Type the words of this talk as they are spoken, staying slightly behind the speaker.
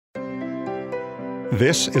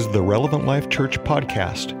This is the Relevant Life Church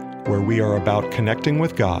podcast, where we are about connecting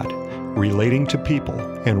with God, relating to people,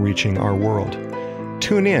 and reaching our world.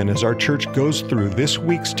 Tune in as our church goes through this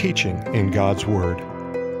week's teaching in God's Word.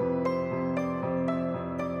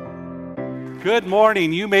 Good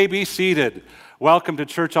morning. You may be seated. Welcome to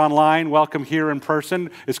Church Online. Welcome here in person.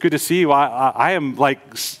 It's good to see you. I am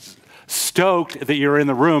stoked that you're in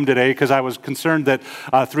the room today because I was concerned that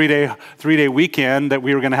three-day weekend that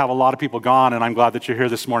we were going to have a lot of people gone, and I'm glad that you're here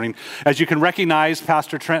this morning. As you can recognize,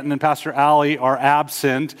 Pastor Trenton and Pastor Allie are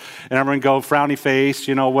absent, and everyone go frowny face,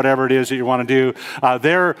 whatever it is that you want to do.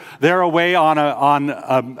 They're away on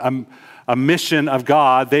a mission of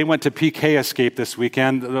God. They went to PK Escape this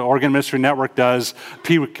weekend. The Oregon Ministry Network does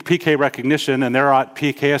PK recognition, and they're at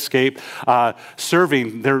PK Escape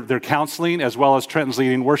serving. They're counseling as well as Trenton's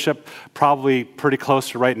leading worship, probably pretty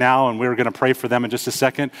close to right now, and we're going to pray for them in just a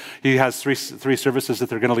second. He has three services that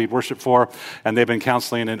they're going to lead worship for, and they've been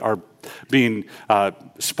counseling and are being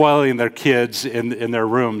spoiling their kids in their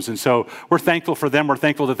rooms. And so we're thankful for them. We're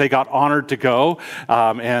thankful that they got honored to go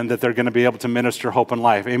and that they're going to be able to minister hope and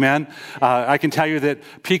life. Amen. I can tell you that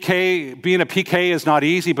being a PK is not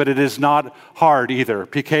easy, but it is not hard either.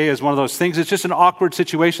 PK is one of those things. It's just an awkward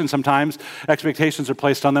situation sometimes. Expectations are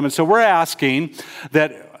placed on them. And so we're asking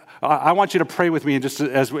that I want you to pray with me, and just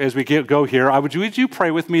as we go here, would you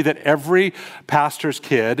pray with me that every pastor's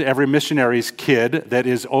kid, every missionary's kid that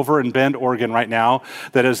is over in Bend, Oregon right now,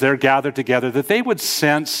 that as they're gathered together, that they would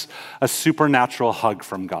sense a supernatural hug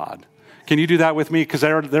from God. Can you do that with me? Because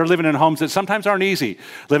they're living in homes that sometimes aren't easy,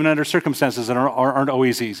 living under circumstances that aren't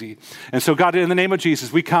always easy. And so, God, in the name of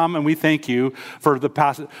Jesus, we come and we thank you for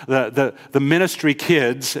the ministry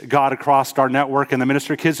kids, God, across our network, and the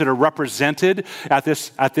ministry kids that are represented at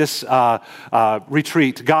this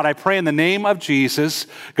retreat. God, I pray in the name of Jesus,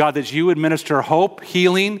 God, that you would minister hope,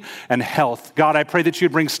 healing, and health. God, I pray that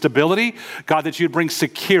you'd bring stability. God, that you'd bring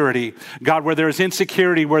security. God, where there's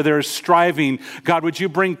insecurity, where there's striving, God, would you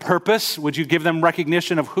bring purpose? Would you give them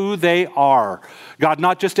recognition of who they are? God,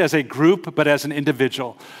 not just as a group, but as an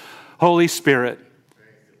individual. Holy Spirit,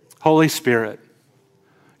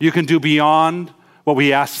 you can do beyond what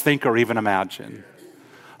we ask, think, or even imagine.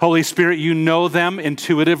 Holy Spirit, you know them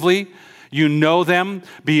intuitively. You know them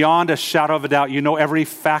beyond a shadow of a doubt. You know every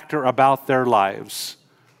factor about their lives.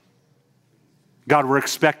 God, we're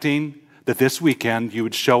expecting that this weekend you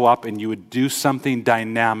would show up and you would do something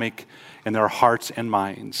dynamic in their hearts and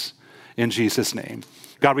minds. In Jesus' name.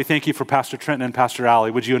 God, we thank you for Pastor Trenton and Pastor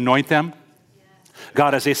Allie. Would you anoint them?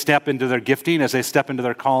 God, as they step into their gifting, as they step into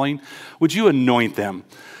their calling, would you anoint them?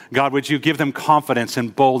 God, would you give them confidence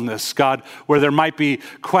and boldness? God, where there might be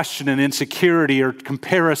question and insecurity or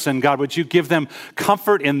comparison, God, would you give them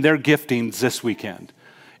comfort in their giftings this weekend?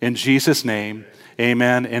 In Jesus' name.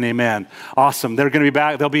 Amen and amen. Awesome. They're going to be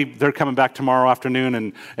back. They're coming back tomorrow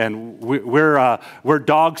afternoon, and we're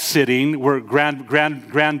dog sitting. We're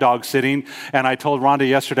grand dog sitting. And I told Rhonda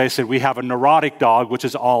yesterday, I said we have a neurotic dog, which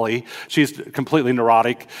is Ollie. She's completely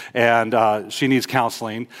neurotic, and she needs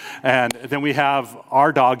counseling. And then we have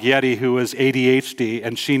our dog Yeti, who is ADHD,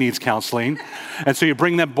 and she needs counseling. And so you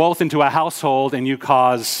bring them both into a household, and you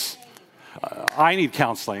cause I need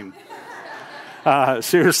counseling.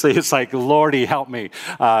 Seriously, it's like, Lordy, help me.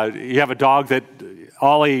 You have a dog that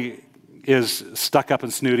Ollie is stuck up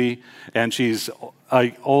and snooty, and she's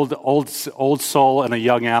an old soul and a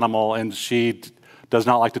young animal, and she does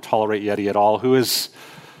not like to tolerate Yeti at all, who is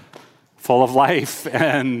full of life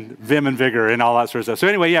and vim and vigor and all that sort of stuff. So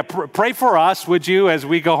anyway, pray for us, would you, as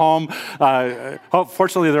we go home.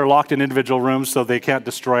 Fortunately, they're locked in individual rooms, so they can't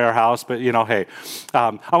destroy our house. But, hey,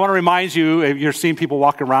 I want to remind you, you're seeing people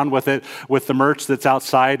walking around with the merch that's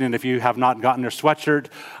outside. And if you have not gotten their sweatshirt,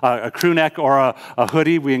 a crew neck, or a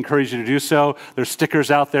hoodie, we encourage you to do so. There's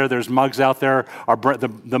stickers out there. There's mugs out there.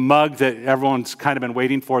 The mug that everyone's kind of been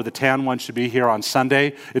waiting for, the tan one, should be here on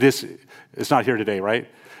Sunday. It's not here today, right?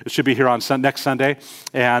 It should be here on next Sunday,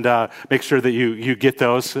 and make sure that you get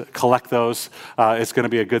those, collect those. It's going to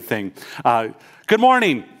be a good thing. Good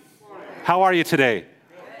morning. How are you today?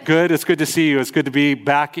 Good. It's good to see you. It's good to be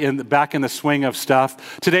back in the swing of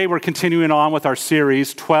stuff. Today we're continuing on with our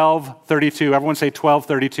series 1232. Everyone say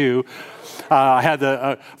 1232. I had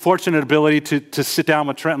the fortunate ability to sit down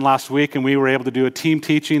with Trenton last week, and we were able to do a team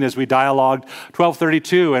teaching as we dialogued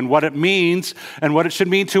 1232 and what it means and what it should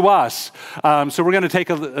mean to us. So we're going to take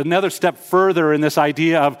another step further in this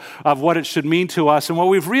idea of what it should mean to us. And what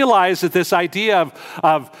we've realized that this idea of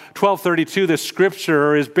 1232, this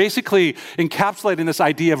scripture, is basically encapsulating this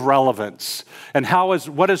idea of of relevance and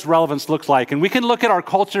what does relevance look like? And we can look at our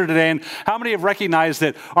culture today, and how many have recognized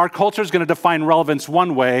that our culture is going to define relevance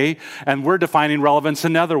one way and we're defining relevance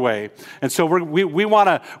another way? And so we want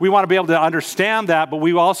to be able to understand that, but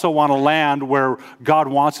we also want to land where God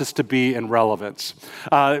wants us to be in relevance.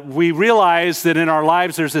 We realize that in our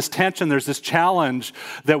lives there's this tension, there's this challenge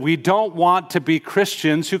that we don't want to be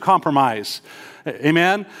Christians who compromise.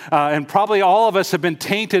 Amen? And probably all of us have been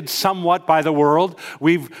tainted somewhat by the world.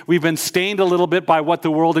 We've been stained a little bit by what the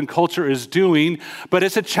world and culture is doing, but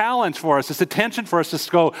it's a challenge for us. It's a tension for us to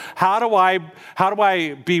go, how do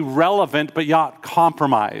I be relevant but not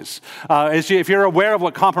compromise? If you're aware of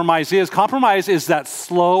what compromise is that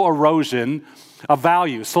slow erosion of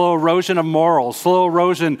value, slow erosion of morals, slow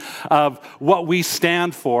erosion of what we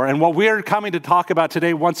stand for. And what we're coming to talk about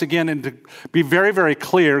today, once again, and to be very, very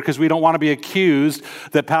clear, because we don't want to be accused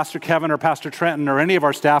that Pastor Kevin or Pastor Trenton or any of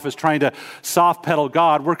our staff is trying to soft pedal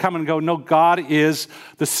God. We're coming and go, no, God is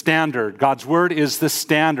the standard. God's word is the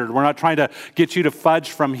standard. We're not trying to get you to fudge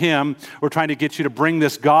from him. We're trying to get you to bring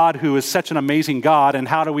this God who is such an amazing God, and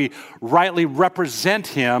how do we rightly represent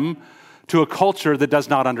him to a culture that does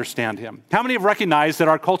not understand him. How many have recognized that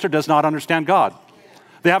our culture does not understand God?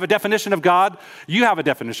 They have a definition of God. You have a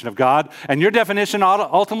definition of God. And your definition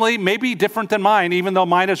ultimately may be different than mine, even though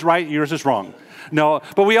mine is right, yours is wrong. No,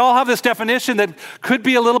 but we all have this definition that could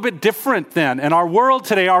be a little bit different then. And our world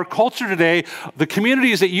today, our culture today, the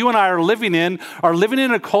communities that you and I are living in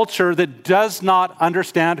a culture that does not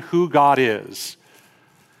understand who God is.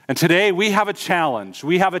 And today we have a challenge.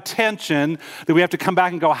 We have a tension that we have to come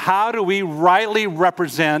back and go, how do we rightly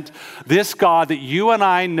represent this God that you and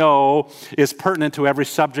I know is pertinent to every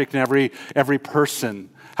subject and every person?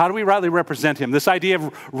 How do we rightly represent him? This idea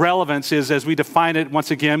of relevance is, as we define it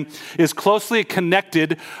once again, is closely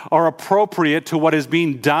connected or appropriate to what is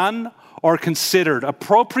being done or considered,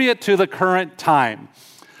 appropriate to the current time.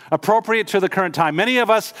 Appropriate to the current time. Many of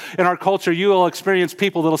us in our culture, you will experience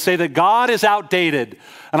people that will say that God is outdated.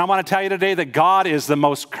 And I want to tell you today that God is the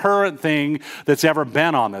most current thing that's ever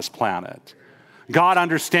been on this planet. God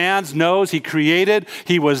understands, knows, he created,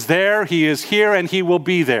 he was there, he is here, and he will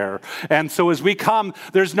be there. And so as we come,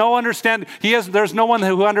 there's no one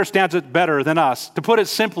who understands it better than us. To put it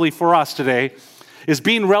simply for us today, is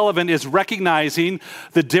being relevant is recognizing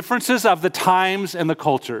the differences of the times and the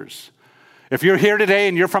cultures. If you're here today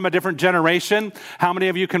and you're from a different generation, how many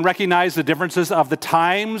of you can recognize the differences of the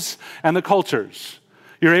times and the cultures?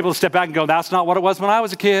 You're able to step back and go, that's not what it was when I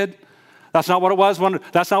was a kid. That's not what it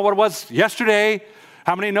was yesterday.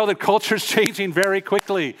 How many know that culture is changing very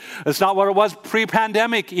quickly? It's not what it was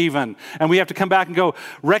pre-pandemic even. And we have to come back and go,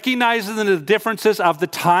 recognizing the differences of the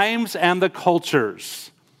times and the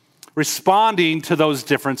cultures. Responding to those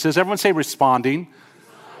differences. Everyone say responding.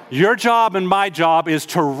 Your job and my job is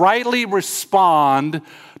to rightly respond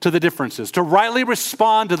to the differences, to rightly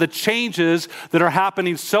respond to the changes that are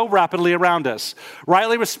happening so rapidly around us,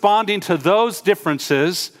 rightly responding to those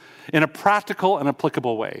differences in a practical and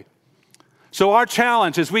applicable way. So our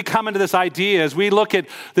challenge as we come into this idea, as we look at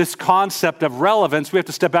this concept of relevance, we have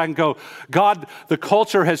to step back and go, God, the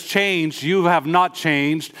culture has changed, you have not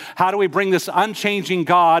changed. How do we bring this unchanging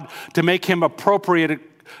God to make him appropriate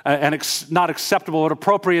and not acceptable, but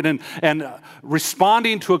appropriate, and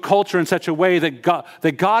responding to a culture in such a way that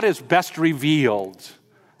God is best revealed,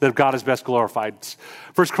 that God is best glorified.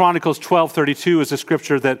 1 Chronicles 12:32 is a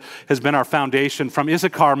scripture that has been our foundation from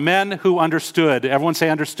Issachar, men who understood. Everyone say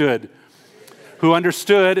understood. Who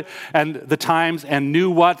understood and the times and knew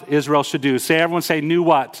what Israel should do. Everyone say knew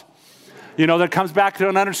what. You know, that comes back to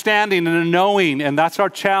an understanding and a knowing, and that's our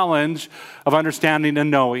challenge of understanding and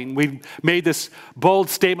knowing. We made this bold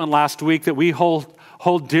statement last week that we hold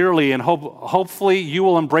dearly, and hopefully you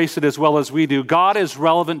will embrace it as well as we do. God is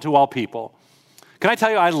relevant to all people. Can I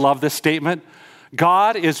tell you, I love this statement.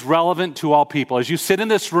 God is relevant to all people. As you sit in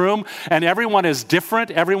this room, and everyone is different,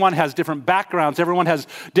 everyone has different backgrounds, everyone has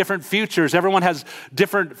different futures, everyone has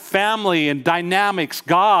different family and dynamics.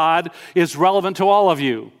 God is relevant to all of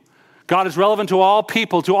you. God is relevant to all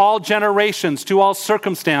people, to all generations, to all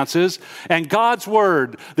circumstances. And God's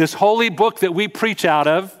word, this holy book that we preach out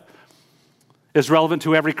of, is relevant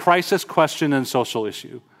to every crisis, question, and social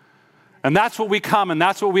issue. And that's what we come, and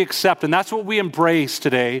that's what we accept, and that's what we embrace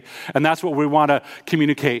today, and that's what we want to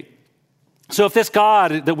communicate. So if this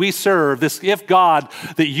God that we serve, if God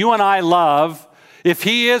that you and I love, if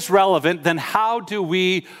he is relevant, then how do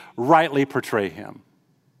we rightly portray him?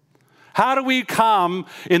 How do we come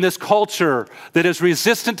in this culture that is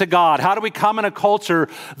resistant to God? How do we come in a culture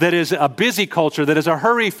that is a busy culture, that is a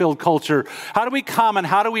hurry-filled culture? How do we come and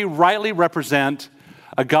how do we rightly represent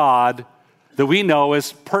a God that we know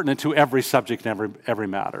is pertinent to every subject and every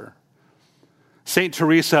matter. Saint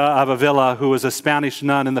Teresa of Avila, who was a Spanish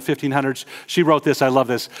nun in the 1500s, she wrote this, I love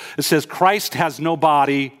this. It says, Christ has no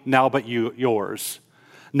body now but yours.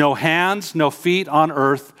 No hands, no feet on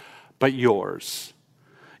earth but yours.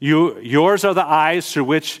 Yours are the eyes through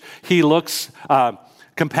which he looks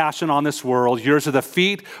compassion on this world. Yours are the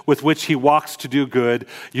feet with which he walks to do good.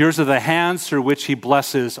 Yours are the hands through which he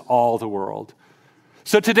blesses all the world.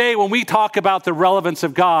 So today, when we talk about the relevance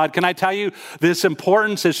of God, can I tell you this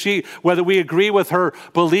importance is whether we agree with her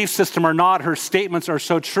belief system or not, her statements are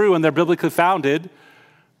so true and they're biblically founded.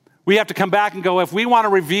 We have to come back and go, if we want to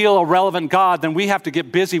reveal a relevant God, then we have to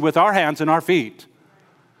get busy with our hands and our feet.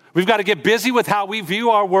 We've got to get busy with how we view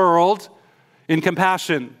our world in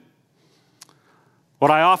compassion. What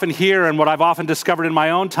I often hear and what I've often discovered in my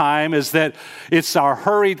own time is that it's our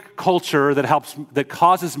hurried culture that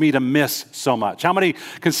causes me to miss so much. How many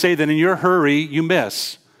can say that in your hurry, you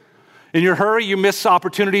miss? In your hurry, you miss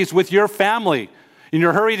opportunities with your family. In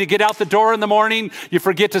your hurry to get out the door in the morning, you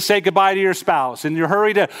forget to say goodbye to your spouse. In your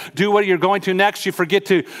hurry to do what you're going to next, you forget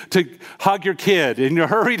to hug your kid. In your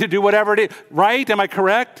hurry to do whatever it is, right? Am I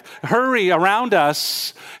correct? Hurry around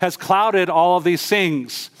us has clouded all of these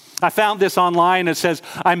things. I found this online. It says,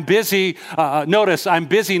 I'm busy. Notice, I'm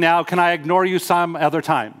busy now. Can I ignore you some other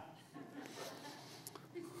time?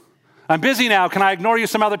 I'm busy now. Can I ignore you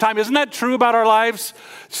some other time? Isn't that true about our lives?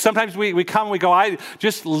 Sometimes we come and we go,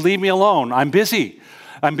 just leave me alone. I'm busy.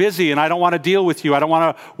 I'm busy and I don't want to deal with you. I don't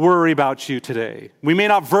want to worry about you today. We may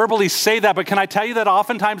not verbally say that, but can I tell you that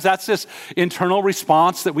oftentimes that's this internal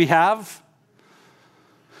response that we have?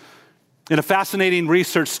 In a fascinating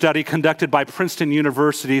research study conducted by Princeton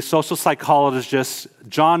University, social psychologists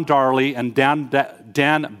John Darley and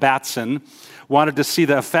Dan Batson wanted to see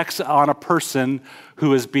the effects on a person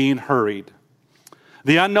who is being hurried.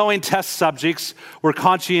 The unknowing test subjects were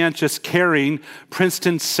conscientious, caring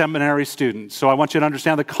Princeton seminary students. So I want you to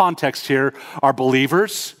understand the context here are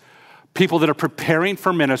believers, people that are preparing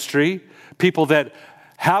for ministry, people that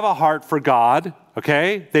have a heart for God,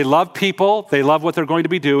 okay? They love people. They love what they're going to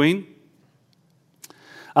be doing.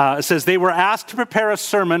 It says they were asked to prepare a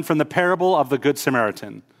sermon from the parable of the Good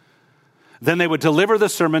Samaritan. Then they would deliver the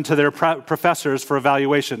sermon to their professors for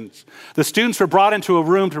evaluations. The students were brought into a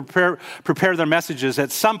room to prepare their messages.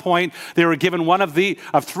 At some point, they were given one of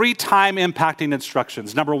three time-impacting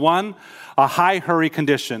instructions. Number one, a high hurry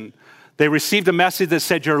condition. They received a message that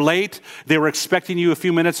said, you're late. They were expecting you a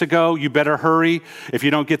few minutes ago. You better hurry. If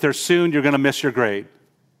you don't get there soon, you're going to miss your grade.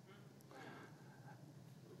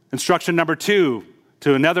 Instruction number two,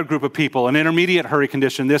 to another group of people, an intermediate hurry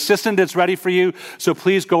condition. The assistant is ready for you, so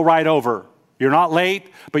please go right over. You're not late,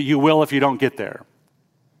 but you will if you don't get there.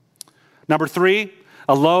 Number three,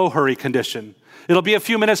 a low hurry condition. It'll be a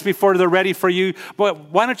few minutes before they're ready for you, but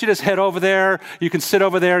why don't you just head over there? You can sit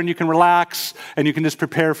over there and you can relax and you can just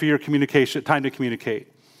prepare for your time to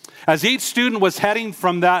communicate. As each student was heading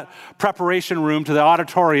from that preparation room to the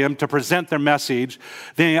auditorium to present their message,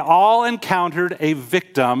 they all encountered a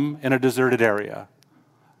victim in a deserted area.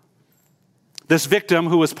 This victim,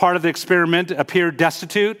 who was part of the experiment, appeared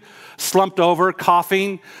destitute, slumped over,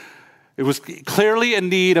 coughing. It was clearly in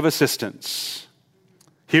need of assistance.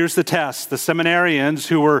 Here's the test. The seminarians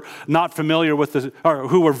who were not familiar with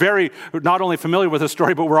who were not only familiar with the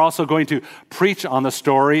story, but were also going to preach on the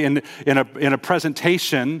story in a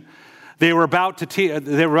presentation. They were about to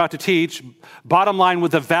teach. Bottom line,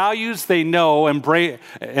 with the values they know and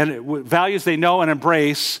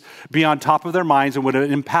embrace, be on top of their minds and would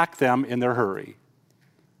impact them in their hurry.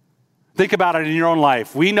 Think about it in your own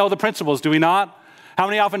life. We know the principles, do we not? How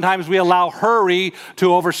many oftentimes we allow hurry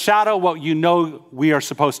to overshadow what you know we are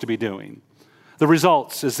supposed to be doing? The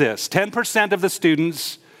results is this: 10% of the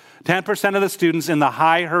students in the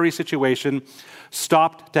high hurry situation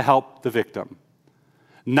stopped to help the victim.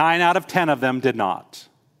 9 out of 10 of them did not.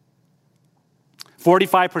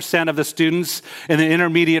 45% of the students in the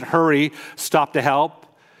intermediate hurry stopped to help.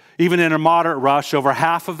 Even in a moderate rush, over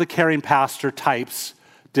half of the caring pastor types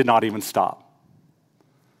did not even stop.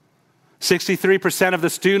 63% of the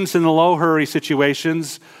students in the low hurry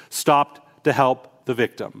situations stopped to help the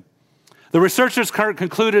victim. The researchers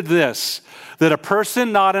concluded this, that a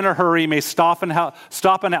person not in a hurry may stop and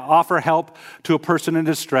offer help to a person in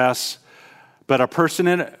distress, but a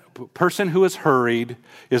person who is hurried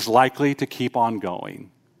is likely to keep on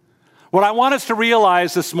going. What I want us to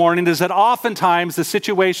realize this morning is that oftentimes the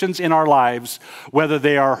situations in our lives, whether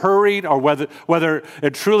they are hurried or whether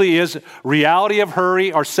it truly is reality of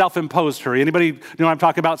hurry or self-imposed hurry. Anybody know what I'm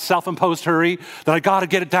talking about? Self-imposed hurry? That I got to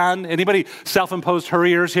get it done? Anybody self-imposed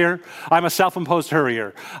hurriers here? I'm a self-imposed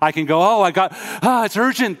hurrier. I can go, it's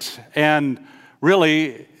urgent. And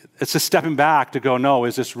really, it's just stepping back to go, no,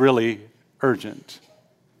 is this really urgent?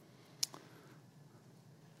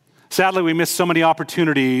 Sadly, we miss so many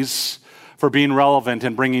opportunities for being relevant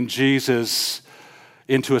and bringing Jesus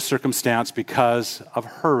into a circumstance because of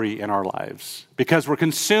hurry in our lives, because we're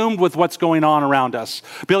consumed with what's going on around us.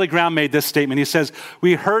 Billy Graham made this statement. He says,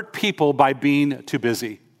 we hurt people by being too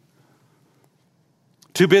busy.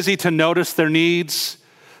 Too busy to notice their needs,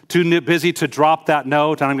 too busy to drop that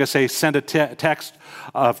note, and I'm going to say send a text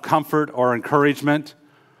of comfort or encouragement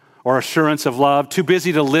or assurance of love, too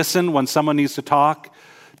busy to listen when someone needs to talk,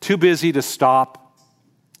 too busy to stop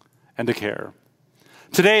and to care.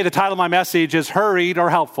 Today, the title of my message is Hurried or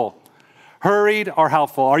Helpful. Hurried or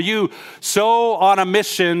helpful. Are you so on a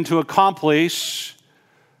mission to accomplish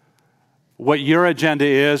what your agenda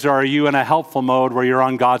is, or are you in a helpful mode where you're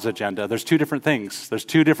on God's agenda? There's two different things. There's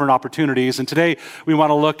two different opportunities. And today, we want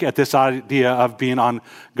to look at this idea of being on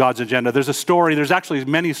God's agenda. There's actually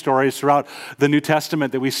many stories throughout the New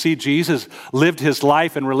Testament that we see Jesus lived his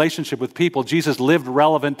life in relationship with people. Jesus lived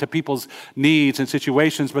relevant to people's needs and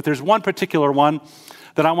situations. But there's one particular one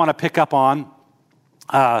that I want to pick up on.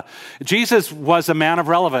 Jesus was a man of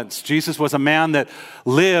relevance. Jesus was a man that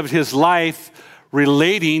lived his life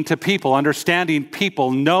relating to people, understanding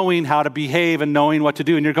people, knowing how to behave and knowing what to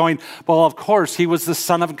do. And you're going, well, of course, he was the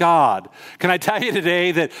Son of God. Can I tell you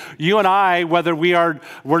today that you and I, whether we're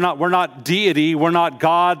not deity, we're not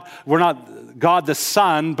God the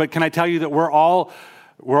Son, but can I tell you that we're all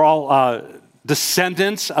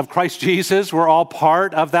descendants of Christ Jesus. We're all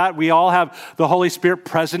part of that. We all have the Holy Spirit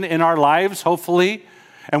present in our lives, hopefully.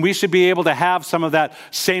 And we should be able to have some of that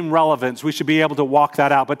same relevance. We should be able to walk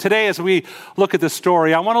that out. But today, as we look at this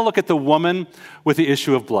story, I want to look at the woman with the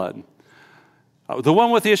issue of blood. The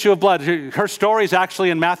one with the issue of blood, her story is actually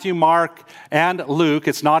in Matthew, Mark, and Luke.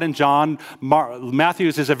 It's not in John.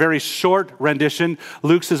 Matthew's is a very short rendition.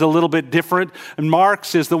 Luke's is a little bit different. And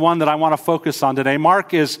Mark's is the one that I want to focus on today.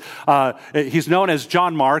 Mark is, he's known as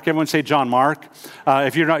John Mark. Everyone say John Mark.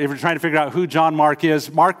 If you're trying to figure out who John Mark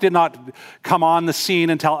is, Mark did not come on the scene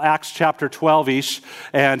until Acts chapter 12-ish.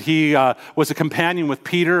 And he was a companion with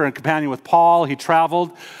Peter and a companion with Paul. He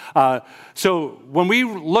traveled. So when we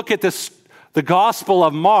look at this, the Gospel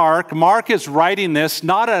of Mark is writing this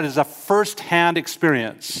not as a first-hand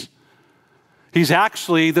experience. He's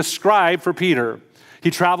actually the scribe for Peter.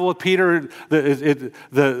 He traveled with Peter.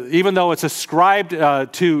 Even though it's ascribed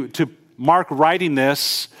to Mark writing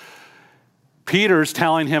this, Peter's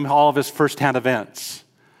telling him all of his first-hand events.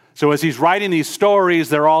 So as he's writing these stories,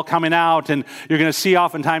 they're all coming out, and you're going to see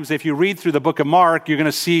oftentimes, if you read through the book of Mark, you're going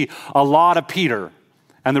to see a lot of Peter.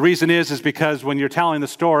 And the reason is because when you're telling the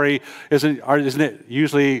story, isn't it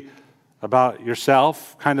usually about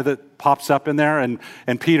yourself, kind of, that pops up in there, and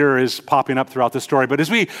Peter is popping up throughout the story. But as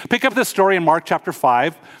we pick up this story in Mark chapter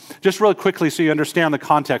 5, just really quickly so you understand the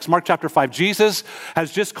context. Mark chapter 5, Jesus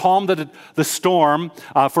has just calmed the storm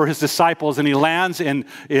for his disciples, and he lands in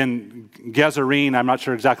Gerasene, I'm not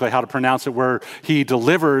sure exactly how to pronounce it, where he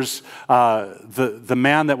delivers the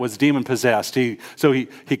man that was demon-possessed. So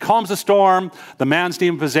he calms the storm, the man's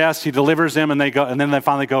demon-possessed, he delivers him, and then they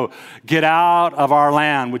finally go, get out of our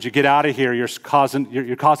land. Would you get out of here? You're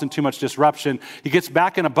causing too much disruption. He gets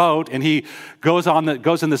back in a boat, and he goes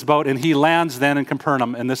in this boat, and he lands then in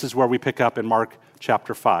Capernaum, and this is where we pick up in Mark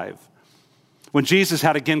chapter 5. When Jesus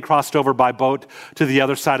had again crossed over by boat to the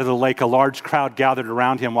other side of the lake, a large crowd gathered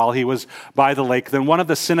around him while he was by the lake. Then one of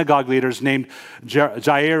the synagogue leaders named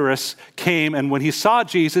Jairus came, and when he saw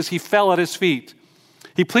Jesus, he fell at his feet.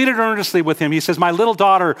 He pleaded earnestly with him. He says, my little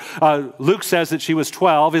daughter, Luke says that she was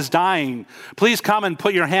 12, is dying. Please come and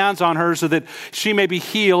put your hands on her so that she may be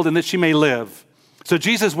healed and that she may live. So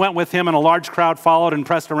Jesus went with him, and a large crowd followed and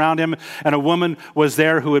pressed around him, and a woman was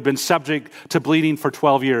there who had been subject to bleeding for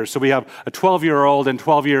 12 years. So we have a 12-year-old and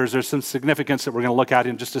 12 years. There's some significance that we're going to look at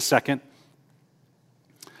in just a second.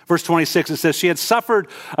 Verse 26, it says, she had suffered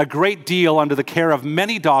a great deal under the care of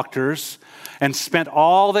many doctors and spent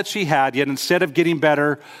all that she had, yet instead of getting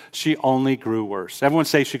better, she only grew worse. Everyone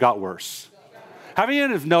say she got worse. Haven't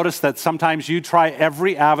you noticed that sometimes you try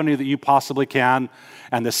every avenue that you possibly can,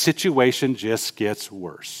 and the situation just gets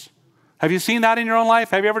worse? Have you seen that in your own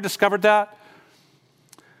life? Have you ever discovered that?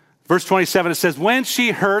 Verse 27, it says, when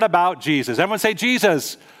she heard about Jesus, everyone say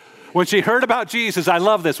Jesus. When she heard about Jesus, I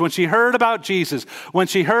love this. When she heard about Jesus,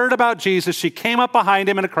 she came up behind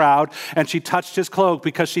him in a crowd and she touched his cloak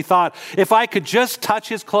because she thought, if I could just touch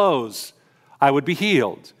his clothes, I would be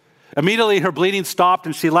healed. Immediately her bleeding stopped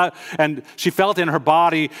and she felt in her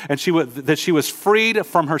body that she was freed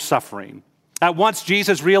from her suffering. At once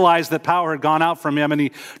Jesus realized that power had gone out from him, and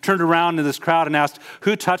he turned around in this crowd and asked,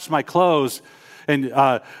 who touched my clothes? And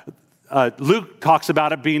Luke talks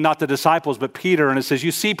about it being not the disciples, but Peter. And it says,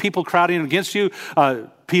 you see people crowding against you?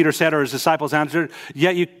 Peter said, or his disciples answered,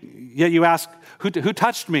 yet you ask, who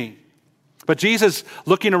touched me? But Jesus,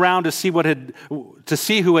 looking around to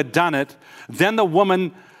see who had done it, then the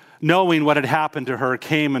woman, knowing what had happened to her,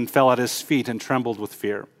 came and fell at his feet and trembled with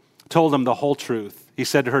fear, told him the whole truth. He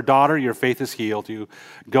said to her, daughter, your faith has healed you.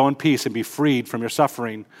 Go in peace and be freed from your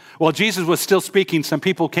suffering. While Jesus was still speaking, some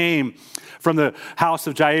people came from the house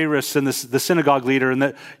of Jairus and the synagogue leader, and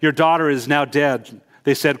that your daughter is now dead.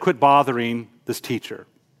 They said, quit bothering this teacher.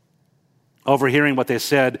 Overhearing what they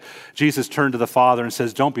said, Jesus turned to the Father and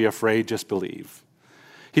says, don't be afraid, just believe.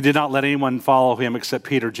 He did not let anyone follow him except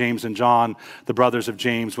Peter, James, and John, the brothers of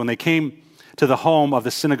James. When they came to the home of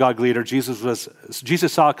the synagogue leader,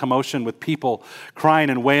 Jesus saw a commotion with people crying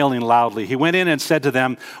and wailing loudly. He went in and said to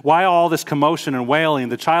them, why all this commotion and wailing?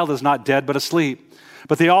 The child is not dead, but asleep.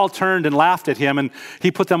 But they all turned and laughed at him, and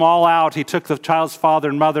he put them all out. He took the child's father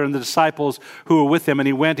and mother and the disciples who were with him, and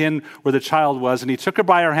he went in where the child was, and he took her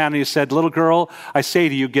by her hand, and he said, little girl, I say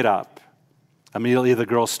to you, get up. Immediately the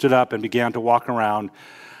girl stood up and began to walk around.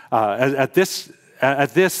 At this,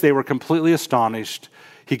 they were completely astonished.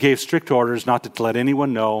 He gave strict orders not to let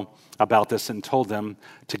anyone know about this and told them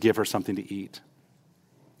to give her something to eat.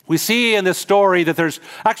 We see in this story that there's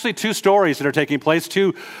actually two stories that are taking place,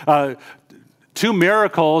 two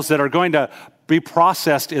miracles that are going to be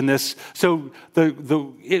processed in this. So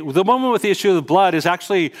the woman with the issue of the blood is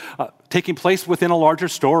actually taking place within a larger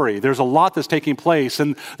story. There's a lot that's taking place.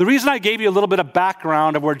 And the reason I gave you a little bit of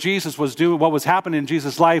background of where Jesus was doing, what was happening in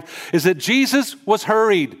Jesus' life, is that Jesus was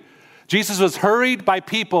hurried. Jesus was hurried by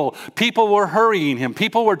people. People were hurrying him.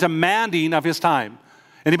 People were demanding of his time.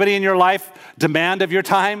 Anybody in your life demand of your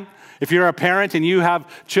time? If you're a parent and you have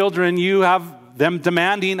children, you have them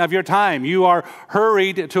demanding of your time. You are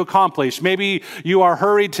hurried to accomplish. Maybe you are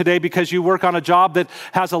hurried today because you work on a job that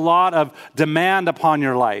has a lot of demand upon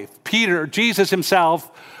your life. Jesus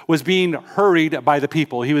himself was being hurried by the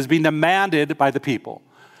people. He was being demanded by the people.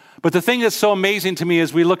 But the thing that's so amazing to me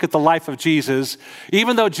as we look at the life of Jesus,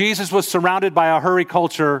 even though Jesus was surrounded by a hurry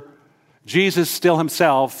culture, Jesus still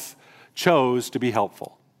himself chose to be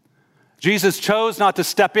helpful. Jesus chose not to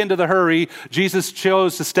step into the hurry. Jesus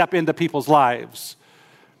chose to step into people's lives.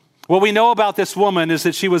 What we know about this woman is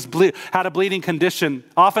that she had a bleeding condition,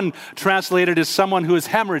 often translated as someone who is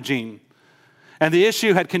hemorrhaging. And the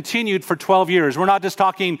issue had continued for 12 years. We're not just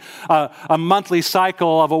talking a monthly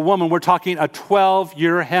cycle of a woman. We're talking a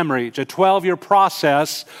 12-year hemorrhage, a 12-year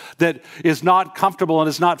process that is not comfortable and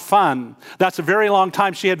is not fun. That's a very long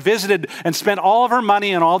time. She had visited and spent all of her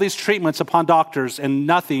money and all these treatments upon doctors, and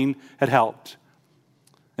nothing had helped.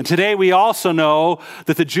 And today we also know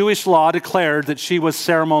that the Jewish law declared that she was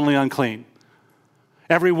ceremonially unclean.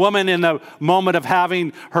 Every woman in the moment of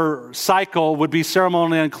having her cycle would be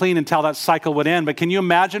ceremonially unclean until that cycle would end. But can you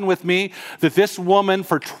imagine with me that this woman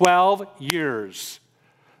for 12 years,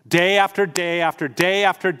 day after day after day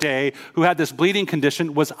after day, who had this bleeding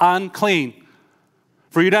condition, was unclean?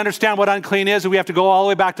 For you to understand what unclean is, we have to go all the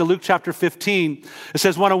way back to Luke chapter 15. It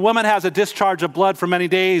says, when a woman has a discharge of blood for many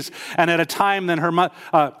days, and at a time then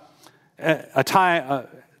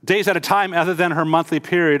days at a time other than her monthly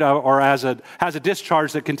period, or has a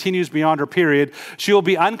discharge that continues beyond her period, she will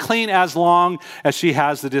be unclean as long as she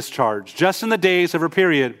has the discharge, just in the days of her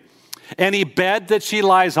period. Any bed that she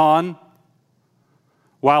lies on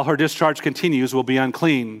while her discharge continues will be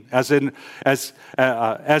unclean, as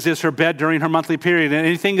is her bed during her monthly period. And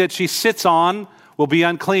anything that she sits on will be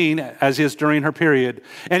unclean, as is during her period.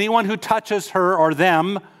 Anyone who touches her or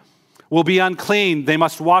them will be unclean. They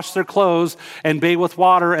must wash their clothes and bathe with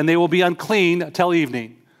water, and they will be unclean till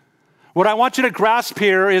evening. What I want you to grasp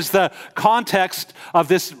here is the context of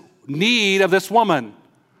this need of this woman,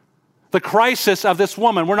 the crisis of this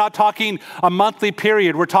woman. We're not talking a monthly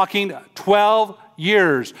period. We're talking 12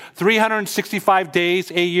 years, 365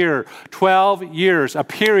 days a year, 12 years, a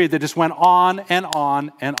period that just went on and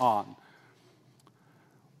on and on.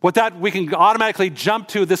 What that we can automatically jump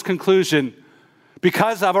to this conclusion.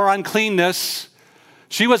 Because of her uncleanness,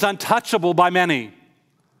 she was untouchable by many.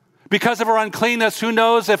 Because of her uncleanness, who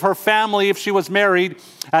knows if her family, if she was married,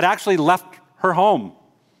 had actually left her home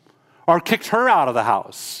or kicked her out of the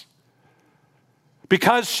house.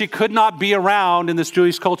 Because she could not be around in this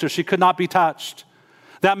Jewish culture, she could not be touched.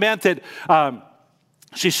 That meant that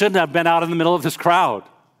she shouldn't have been out in the middle of this crowd.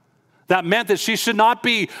 That meant that she should not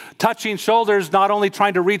be touching shoulders, not only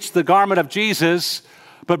trying to reach the garment of Jesus,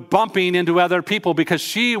 but bumping into other people because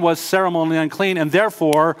she was ceremonially unclean, and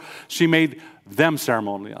therefore she made them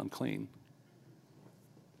ceremonially unclean.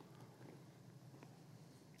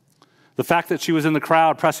 The fact that she was in the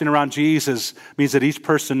crowd pressing around Jesus means that each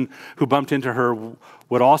person who bumped into her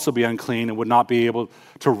would also be unclean and would not be able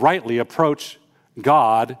to rightly approach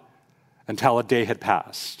God until a day had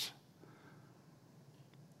passed.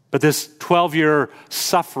 But this 12-year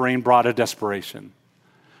suffering brought a desperation.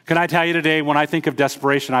 Can I tell you today, when I think of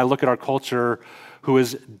desperation, I look at our culture who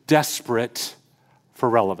is desperate for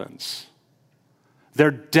relevance.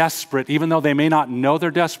 They're desperate, even though they may not know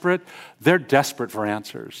they're desperate for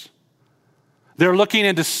answers. They're looking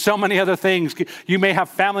into so many other things. You may have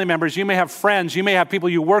family members, you may have friends, you may have people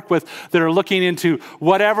you work with that are looking into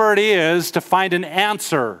whatever it is to find an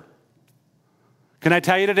answer. Can I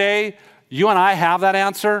tell you today, you and I have that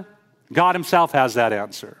answer. God himself has that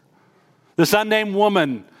answer. This unnamed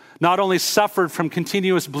woman not only suffered from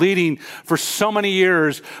continuous bleeding for so many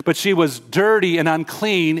years, but she was dirty and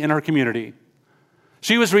unclean in her community.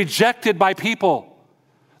 She was rejected by people.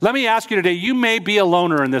 Let me ask you today, you may be a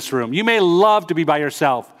loner in this room. You may love to be by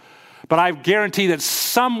yourself. But I guarantee that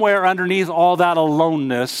somewhere underneath all that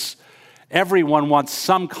aloneness, everyone wants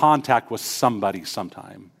some contact with somebody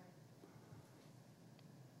sometime.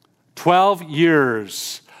 12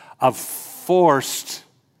 years of forced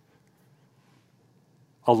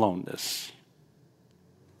aloneness.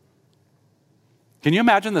 Can you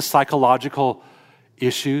imagine the psychological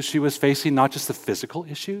issues she was facing, not just the physical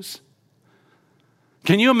issues?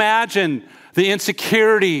 Can you imagine the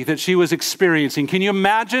insecurity that she was experiencing? Can you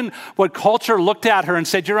imagine what culture looked at her and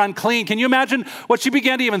said, you're unclean? Can you imagine what she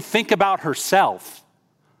began to even think about herself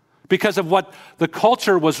because of what the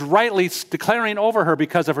culture was rightly declaring over her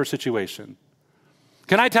because of her situation?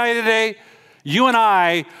 Can I tell you today, you and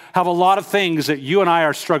I have a lot of things that you and I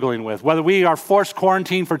are struggling with, whether we are forced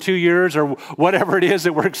quarantine for 2 years or whatever it is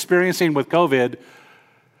that we're experiencing with COVID.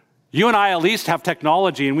 You and I at least have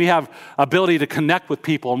technology and we have ability to connect with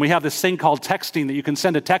people. And we have this thing called texting that you can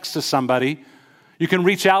send a text to somebody. You can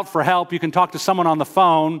reach out for help. You can talk to someone on the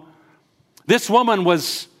phone. This woman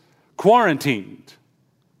was quarantined.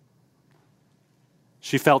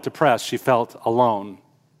 She felt depressed. She felt alone.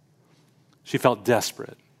 She felt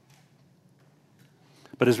desperate.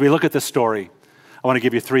 But as we look at this story, I want to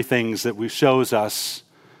give you 3 things that shows us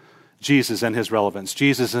Jesus and his relevance.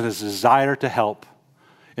 Jesus and his desire to help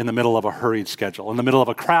in the middle of a hurried schedule, in the middle of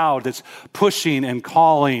a crowd that's pushing and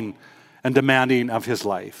calling and demanding of his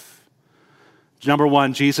life. Number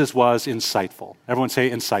 1, Jesus was insightful. Everyone say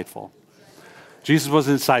insightful. Jesus was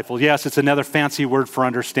insightful. Yes, it's another fancy word for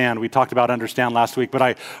understand. We talked about understand last week, but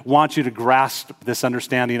I want you to grasp this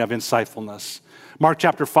understanding of insightfulness. Mark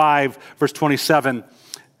chapter 5, verse 27,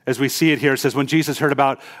 as we see it here, it says, when she had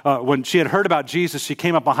heard about Jesus, she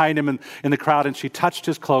came up behind him in the crowd and she touched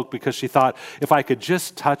his cloak because she thought, if I could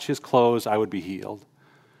just touch his clothes, I would be healed.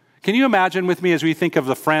 Can you imagine with me as we think of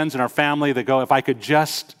the friends in our family that go, if I could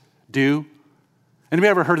just do? Anybody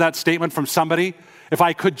ever heard that statement from somebody? If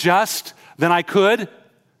I could just, then I could.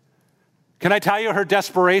 Can I tell you her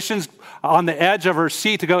desperation's on the edge of her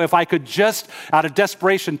seat to go, if I could just, out of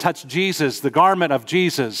desperation, touch Jesus, the garment of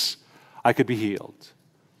Jesus, I could be healed.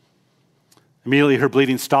 Immediately her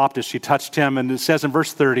bleeding stopped as she touched him, and it says in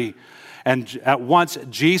verse 30, and at once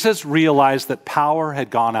Jesus realized that power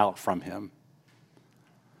had gone out from him.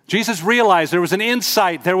 Jesus realized there was an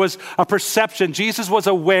insight, there was a perception. Jesus was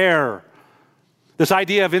aware. This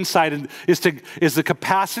idea of insight is the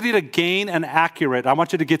capacity to gain an accurate, I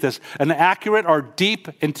want you to get this, an accurate or deep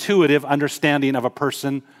intuitive understanding of a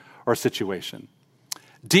person or a situation.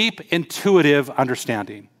 Deep intuitive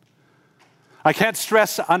understanding. I can't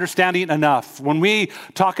stress understanding enough. When we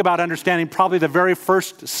talk about understanding, probably the very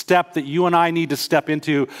first step that you and I need to step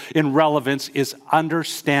into in relevance is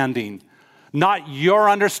understanding. Not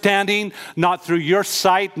your understanding, not through your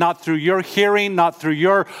sight, not through your hearing, not through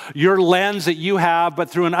your lens that you have,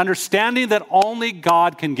 but through an understanding that only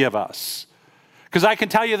God can give us. Because I can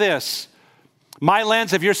tell you this, my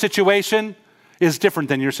lens of your situation is different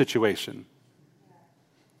than your situation.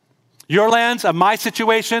 Your lens of my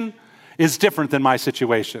situation is different than my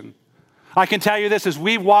situation. I can tell you this, as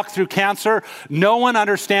we walk through cancer, no one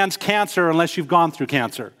understands cancer unless you've gone through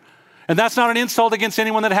cancer. And that's not an insult against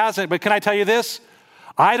anyone that hasn't, but can I tell you this?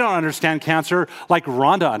 I don't understand cancer like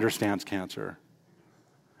Rhonda understands cancer.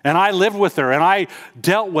 And I lived with her and I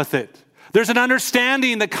dealt with it. There's an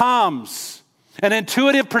understanding that comes. an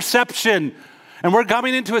intuitive perception. And we're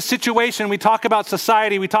coming into a situation, we talk about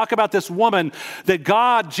society, we talk about this woman, that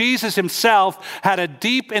God, Jesus himself, had a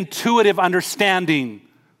deep intuitive understanding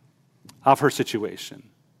of her situation.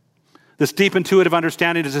 This deep intuitive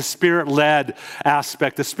understanding is a Spirit-led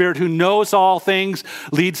aspect. The Spirit who knows all things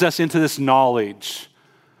leads us into this knowledge.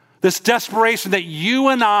 This desperation that you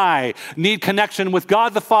and I need connection with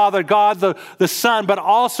God the Father, God the Son, but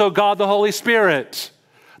also God the Holy Spirit.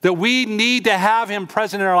 That we need to have him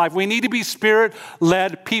present in our life. We need to be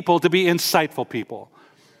Spirit-led people, to be insightful people.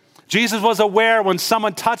 Jesus was aware when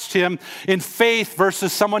someone touched him in faith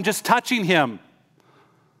versus someone just touching him.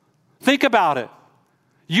 Think about it.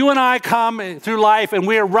 You and I come through life and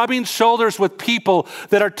we are rubbing shoulders with people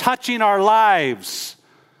that are touching our lives.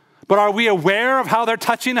 But are we aware of how they're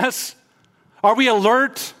touching us? Are we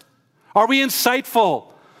alert? Are we insightful?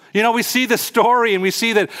 You know, we see the story and we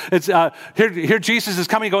see that it's here Jesus is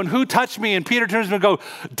coming going, who touched me? And Peter turns to him and goes,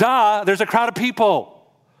 duh, there's a crowd of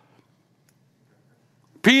people.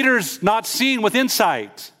 Peter's not seen with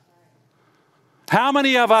insight. How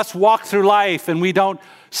many of us walk through life and we don't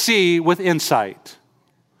see with insight?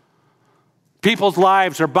 People's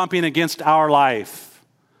lives are bumping against our life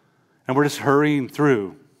and we're just hurrying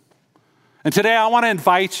through. And today I want to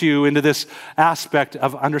invite you into this aspect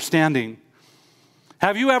of understanding.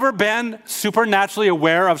 Have you ever been supernaturally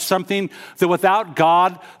aware of something that without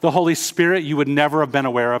God, the Holy Spirit, you would never have been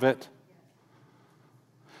aware of it?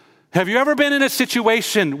 Have you ever been in a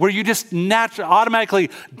situation where you just automatically,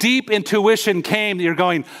 deep intuition came that you're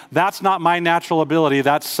going, that's not my natural ability,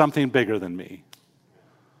 that's something bigger than me?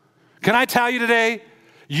 Can I tell you today,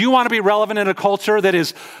 you want to be relevant in a culture that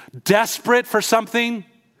is desperate for something?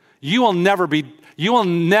 You will never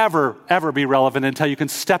ever be relevant until you can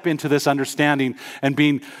step into this understanding and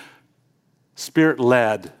being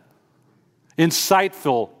Spirit-led,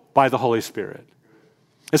 insightful by the Holy Spirit.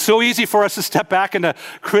 It's so easy for us to step back and to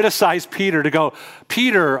criticize Peter, to go,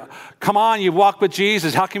 Peter, come on, you walk with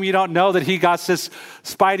Jesus. How come you don't know that he got this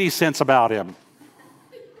spidey sense about him?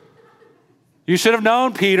 You should have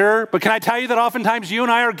known, Peter. But can I tell you that oftentimes you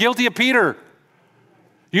and I are guilty of Peter?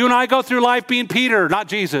 You and I go through life being Peter, not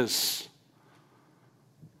Jesus.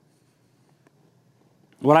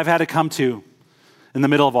 What I've had to come to in the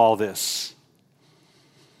middle of all this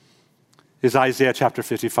is Isaiah chapter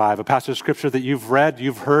 55, a passage of scripture that you've read,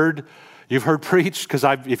 you've heard preached, because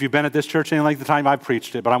if you've been at this church any length of time, I've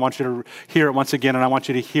preached it, but I want you to hear it once again, and I want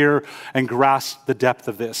you to hear and grasp the depth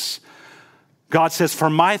of this. God says, for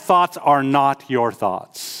my thoughts are not your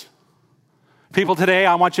thoughts. People today,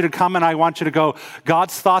 I want you to come and I want you to go,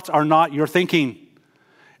 God's thoughts are not your thinking.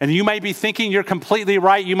 And you might be thinking you're completely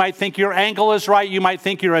right. You might think your angle is right. You might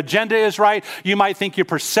think your agenda is right. You might think your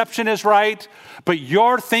perception is right. But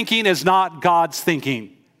your thinking is not God's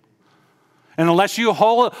thinking. And unless you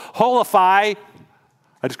holify,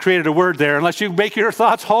 I just created a word there, unless you make your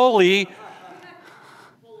thoughts holy,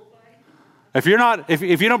 if you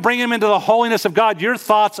don't bring him into the holiness of God, your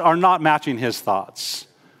thoughts are not matching his thoughts.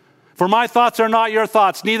 For my thoughts are not your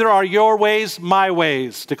thoughts, neither are your ways my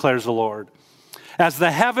ways, declares the Lord. As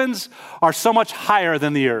the heavens are so much higher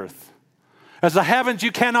than the earth. As the heavens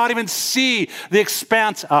you cannot even see the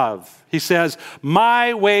expanse of. He says,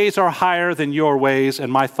 my ways are higher than your ways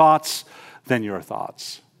and my thoughts than your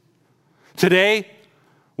thoughts. Today,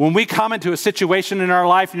 when we come into a situation in our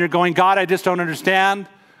life and you're going, God, I just don't understand,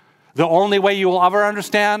 the only way you will ever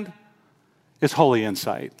understand is holy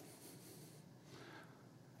insight.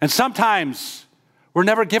 And sometimes we're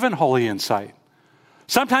never given holy insight.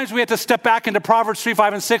 Sometimes we have to step back into Proverbs 3,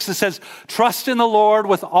 5, and 6 that says, trust in the Lord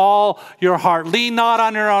with all your heart. Lean not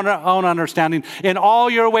on your own understanding. In all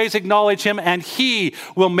your ways acknowledge him, and he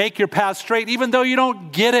will make your path straight, even though you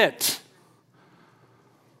don't get it.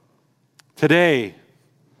 Today,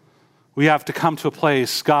 we have to come to a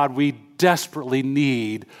place, God, we desperately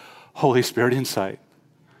need Holy Spirit insight.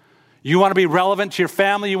 You want to be relevant to your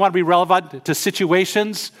family, you want to be relevant to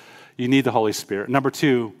situations, you need the Holy Spirit. Number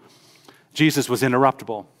 2, Jesus was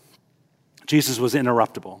interruptible. Jesus was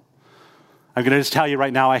interruptible. I'm going to just tell you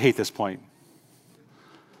right now, I hate this point.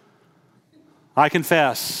 I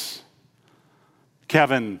confess,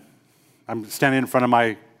 Kevin, I'm standing in front of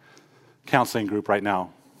my counseling group right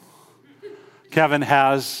now. Kevin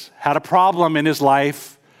has had a problem in his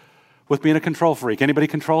life with being a control freak. Anybody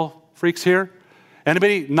control freaks here?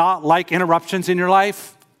 Anybody not like interruptions in your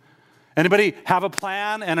life? Anybody have a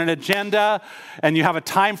plan and an agenda, and you have a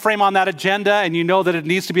time frame on that agenda, and you know that it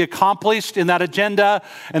needs to be accomplished in that agenda,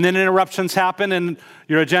 and then interruptions happen, and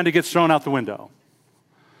your agenda gets thrown out the window?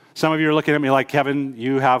 Some of you are looking at me like, Kevin,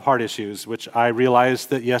 you have heart issues, which I realize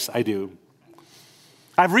that, yes, I do.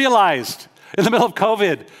 I've realized in the middle of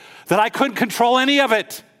COVID that I couldn't control any of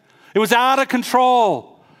it. It was out of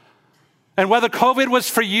control. And whether COVID was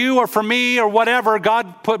for you or for me or whatever,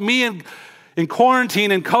 God put me in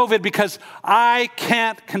quarantine in COVID because I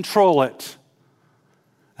can't control it.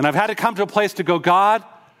 And I've had to come to a place to go, God,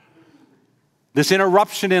 this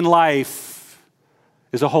interruption in life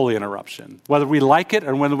is a holy interruption. Whether we like it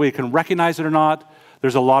or whether we can recognize it or not,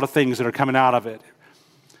 there's a lot of things that are coming out of it.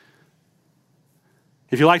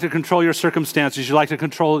 If you like to control your circumstances, you like to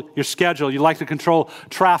control your schedule, you like to control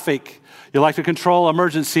traffic, you like to control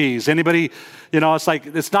emergencies. Anybody, it's like,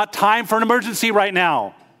 it's not time for an emergency right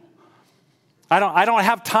now. I don't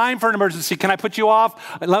have time for an emergency. Can I put you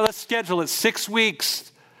off? Let's schedule it 6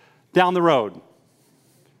 weeks down the road.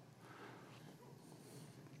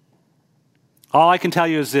 All I can tell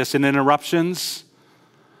you is this: in interruptions,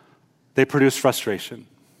 they produce frustration.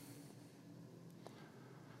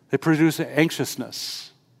 They produce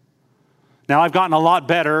anxiousness. Now, I've gotten a lot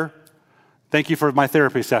better. Thank you for my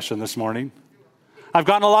therapy session this morning. I've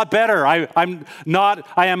gotten a lot better. I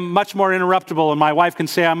am much more interruptible, and my wife can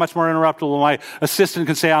say I'm much more interruptible. My assistant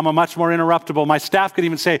can say I'm a much more interruptible. My staff can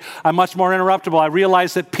even say I'm much more interruptible. I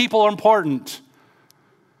realize that people are important.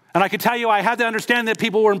 And I can tell you I had to understand that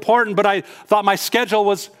people were important, but I thought my schedule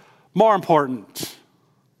was more important.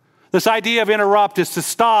 This idea of interrupt is to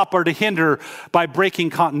stop or to hinder by breaking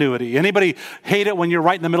continuity. Anybody hate it when you're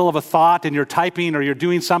right in the middle of a thought and you're typing or you're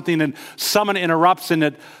doing something and someone interrupts and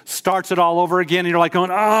it starts it all over again and you're like going,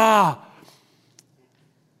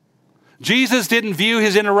 Jesus didn't view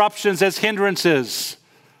his interruptions as hindrances.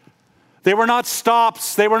 They were not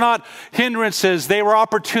stops. They were not hindrances. They were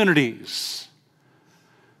opportunities.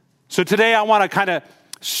 So today I want to kind of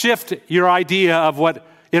shift your idea of what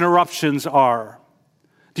interruptions are.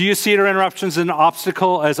 Do you see your interruptions as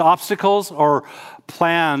obstacles or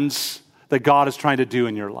plans that God is trying to do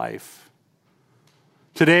in your life?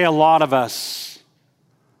 Today, a lot of us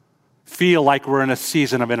feel like we're in a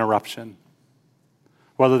season of interruption.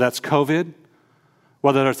 Whether that's COVID,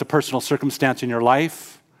 whether it's a personal circumstance in your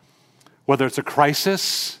life, whether it's a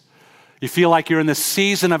crisis, you feel like you're in this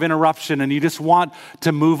season of interruption and you just want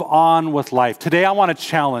to move on with life. Today, I want to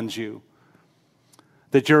challenge you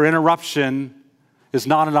that your interruption is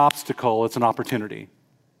not an obstacle, it's an opportunity.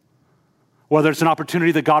 Whether it's an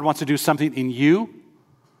opportunity that God wants to do something in you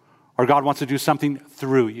or God wants to do something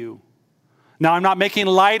through you. Now, I'm not making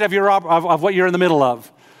light of what you're in the middle of.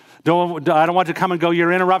 I don't want to come and go,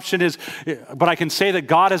 your interruption is, but I can say that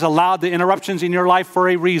God has allowed the interruptions in your life for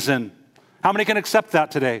a reason. How many can accept that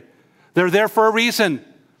today? They're there for a reason.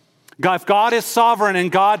 If God is sovereign and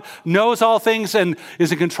God knows all things and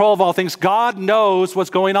is in control of all things, God knows what's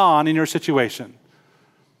going on in your situation.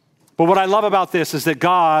 But what I love about this is that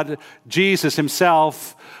God, Jesus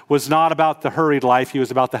himself, was not about the hurried life. He was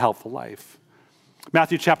about the helpful life.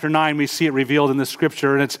 Matthew chapter 9, we see it revealed in the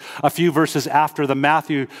scripture, and it's a few verses after the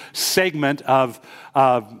Matthew segment of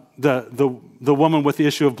the woman with the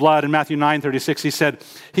issue of blood. In Matthew 9:36, he said,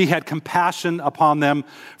 he had compassion upon them,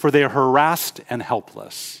 for they are harassed and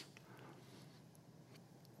helpless.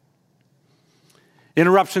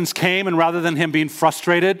 Interruptions came, and rather than him being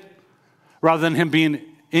frustrated, rather than him being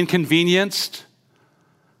inconvenienced,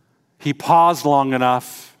 he paused long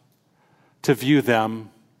enough to view them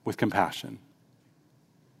with compassion.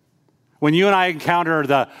 When you and I encounter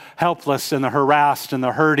the helpless and the harassed and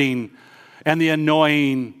the hurting and the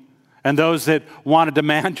annoying and those that want to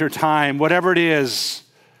demand your time, whatever it is,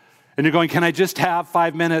 and you're going, can I just have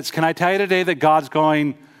 5 minutes? Can I tell you today that God's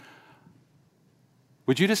going,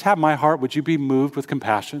 would you just have my heart? Would you be moved with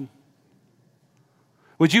compassion?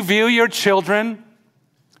 Would you view your children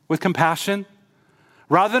with compassion?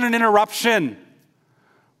 Rather than an interruption,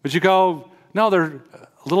 would you go, no, they're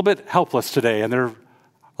a little bit helpless today and they're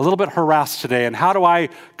a little bit harassed today, and how do I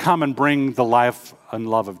come and bring the life and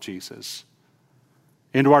love of Jesus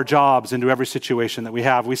into our jobs, into every situation that we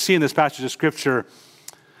have? We see in this passage of Scripture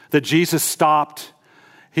that Jesus stopped.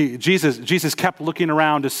 Jesus kept looking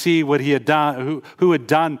around to see what he had done, who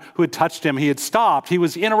had touched him. He had stopped. He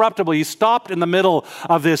was interruptible. He stopped in the middle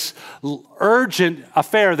of this urgent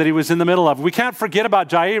affair that he was in the middle of. We can't forget about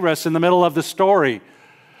Jairus in the middle of the story.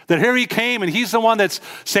 That here he came, and he's the one that's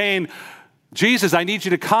saying, Jesus, I need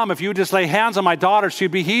you to come. If you would just lay hands on my daughter,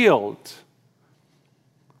 she'd be healed.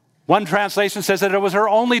 One translation says that it was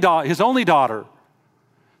his only daughter.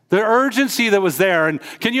 The urgency that was there. And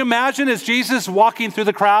can you imagine as Jesus walking through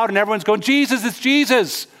the crowd and everyone's going, Jesus, it's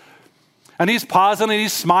Jesus. And he's pausing and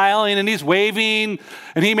he's smiling and he's waving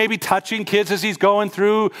and he may be touching kids as he's going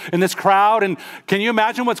through in this crowd. And can you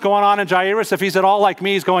imagine what's going on in Jairus if he's at all like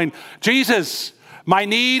me? He's going, Jesus, my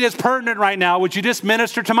need is pertinent right now. Would you just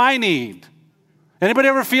minister to my need? Anybody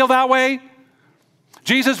ever feel that way?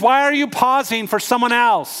 Jesus, why are you pausing for someone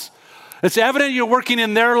else? It's evident you're working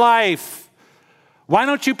in their life. Why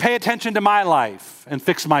don't you pay attention to my life and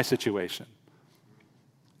fix my situation?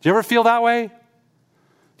 Do you ever feel that way?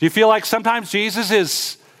 Do you feel like sometimes Jesus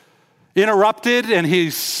is interrupted and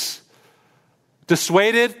he's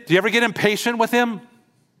dissuaded? Do you ever get impatient with him?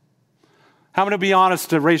 How many be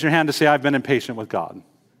honest to raise your hand to say, I've been impatient with God?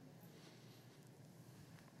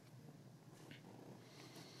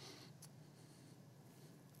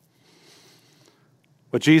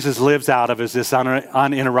 What Jesus lives out of is this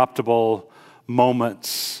uninterruptible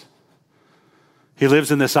moments. He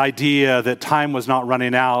lives in this idea that time was not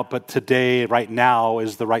running out, but today, right now,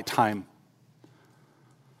 is the right time.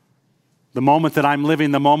 The moment that I'm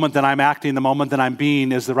living, the moment that I'm acting, the moment that I'm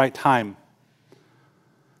being is the right time.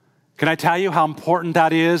 Can I tell you how important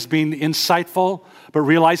that is, being insightful, but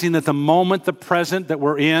realizing that the moment, the present that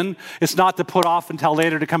we're in, it's not to put off until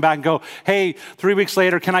later to come back and go, hey, 3 weeks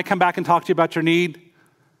later, can I come back and talk to you about your need?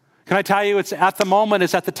 Can I tell you, it's at the moment,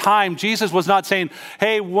 it's at the time. Jesus was not saying,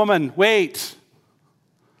 hey, woman, wait.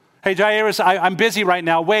 Hey, Jairus, I'm busy right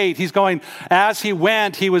now, wait. He's going, as he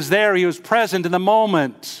went, he was there, he was present in the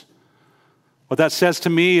moment. What that says to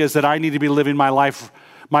me is that I need to be living my life,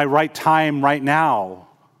 my right time right now.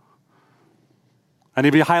 I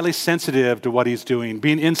need to be highly sensitive to what he's doing,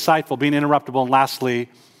 being insightful, being interruptible. And lastly,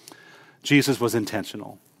 Jesus was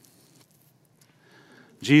intentional.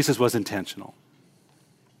 Jesus was intentional.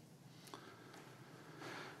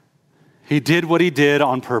 He did what he did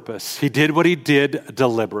on purpose. He did what he did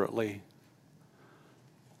deliberately.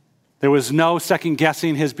 There was no second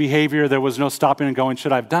guessing his behavior. There was no stopping and going,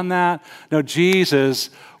 should I have done that? No,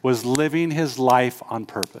 Jesus was living his life on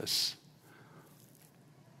purpose.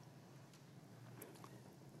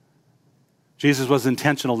 Jesus was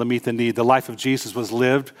intentional to meet the need. The life of Jesus was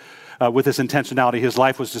lived with this intentionality. His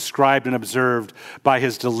life was described and observed by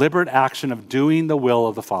his deliberate action of doing the will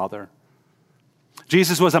of the Father.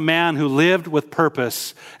 Jesus was a man who lived with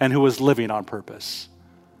purpose and who was living on purpose.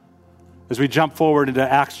 As we jump forward into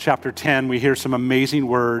Acts chapter 10, we hear some amazing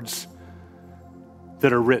words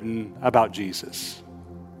that are written about Jesus.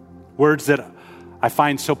 Words that I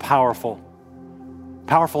find so powerful.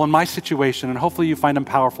 Powerful in my situation, and hopefully you find them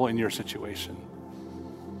powerful in your situation.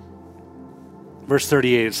 Verse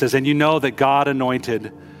 38, it says, and you know that God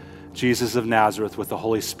anointed Jesus of Nazareth with the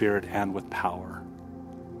Holy Spirit and with power.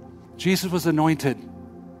 Jesus was anointed.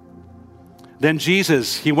 Then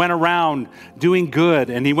Jesus, he went around doing good,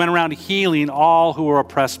 and he went around healing all who were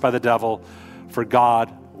oppressed by the devil, for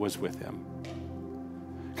God was with him.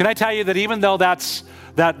 Can I tell you that even though that's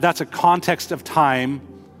a context of time,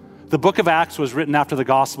 the book of Acts was written after the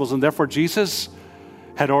Gospels, and therefore Jesus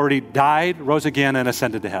had already died, rose again, and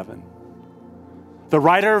ascended to heaven. The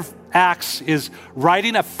writer of Acts is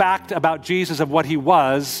writing a fact about Jesus of what he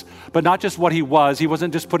was, but not just what he was. He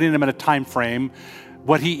wasn't just putting him in a time frame,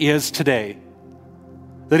 what he is today.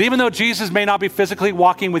 That even though Jesus may not be physically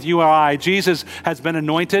walking with you or I, Jesus has been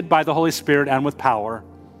anointed by the Holy Spirit and with power.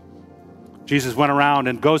 Jesus went around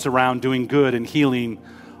and goes around doing good and healing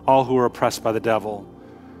all who are oppressed by the devil,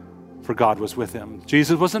 for God was with him.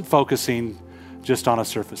 Jesus wasn't focusing just on a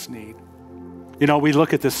surface need. You know, we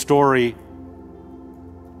look at this story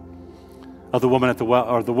of the woman at the well,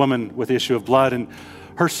 or the woman with the issue of blood, and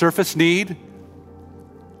her surface need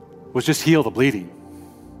was just heal the bleeding.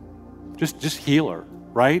 Just heal her,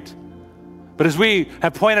 right? But as we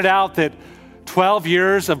have pointed out that 12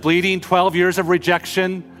 years of bleeding, 12 years of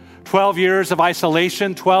rejection, 12 years of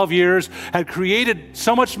isolation, 12 years had created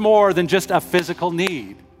so much more than just a physical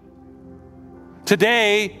need.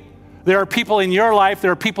 Today, there are people in your life,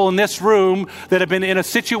 there are people in this room that have been in a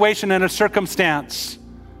situation and a circumstance.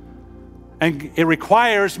 And it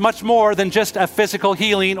requires much more than just a physical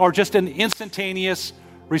healing or just an instantaneous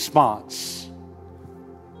response.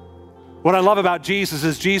 What I love about Jesus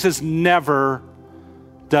is Jesus never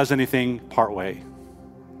does anything partway.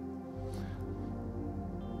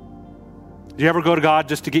 Do you ever go to God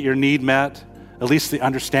just to get your need met? At least the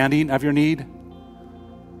understanding of your need?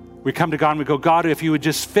 We come to God and we go, God, if you would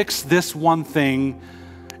just fix this one thing,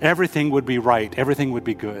 everything would be right. Everything would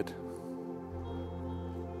be good.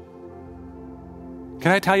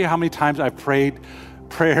 Can I tell you how many times I've prayed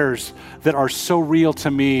prayers that are so real to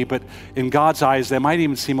me, but in God's eyes, they might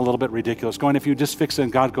even seem a little bit ridiculous. Going, if you just fix it,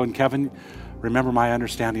 and God going, Kevin, remember my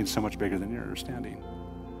understanding is so much bigger than your understanding.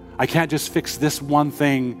 I can't just fix this one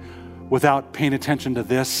thing without paying attention to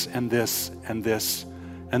this and this and this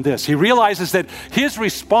and this. He realizes that his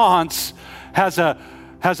response has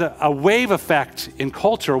a wave effect in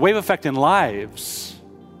culture, a wave effect in lives.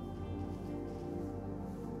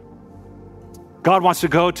 God wants to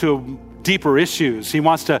go to deeper issues. He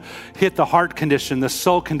wants to hit the heart condition, the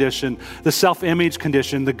soul condition, the self-image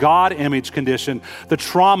condition, the God image condition, the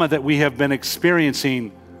trauma that we have been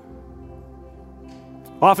experiencing.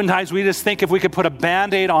 Oftentimes we just think if we could put a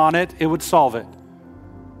Band-Aid on it, it would solve it.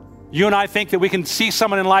 You and I think that we can see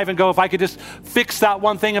someone in life and go, if I could just fix that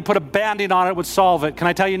one thing and put a Band-Aid on it, it would solve it. Can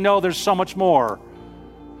I tell you, no, there's so much more.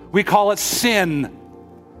 We call it sin.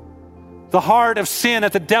 The heart of sin,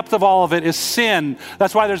 at the depth of all of it, is sin.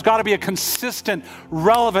 That's why there's got to be a consistent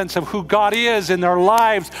relevance of who God is in their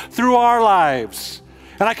lives, through our lives.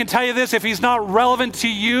 And I can tell you this, if he's not relevant to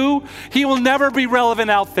you, he will never be relevant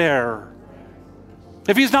out there.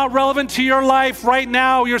 If he's not relevant to your life right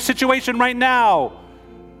now, your situation right now,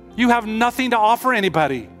 you have nothing to offer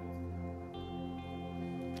anybody.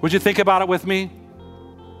 Would you think about it with me?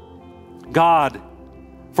 God,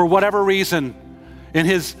 for whatever reason, in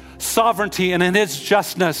his sovereignty and in his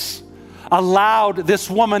justness, allowed this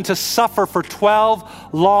woman to suffer for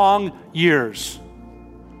 12 long years.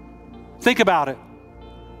 Think about it.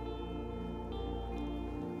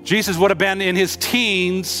 Jesus would have been in his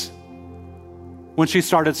teens when she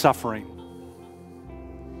started suffering.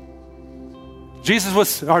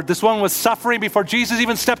 This woman was suffering before Jesus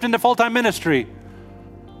even stepped into full-time ministry.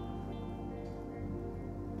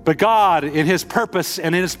 But God, in his purpose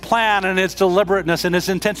and in his plan and his deliberateness and his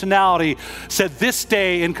intentionality, said this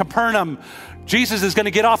day in Capernaum, Jesus is going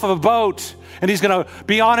to get off of a boat and he's going to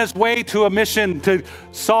be on his way to a mission to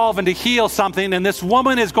solve and to heal something. And this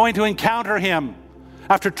woman is going to encounter him.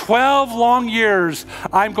 After 12 long years,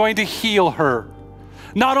 I'm going to heal her.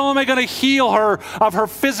 Not only am I going to heal her of her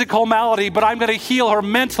physical malady, but I'm going to heal her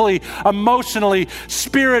mentally, emotionally,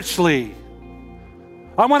 spiritually.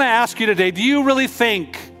 I want to ask you today, do you really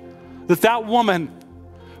think that woman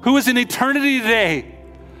who is in eternity today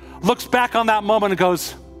looks back on that moment and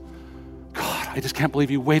goes, God, I just can't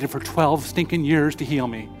believe you waited for 12 stinking years to heal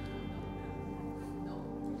me?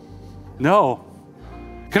 No.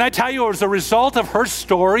 Can I tell you, as a result of her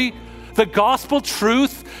story, the gospel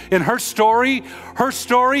truth in her story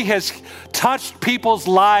has touched people's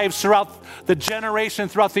lives throughout the generation,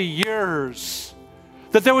 throughout the years.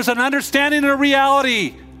 That there was an understanding and a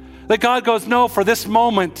reality that God goes, no, for this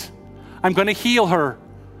moment, I'm going to heal her.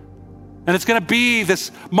 And it's going to be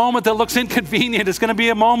this moment that looks inconvenient. It's going to be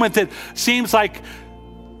a moment that seems like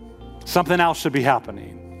something else should be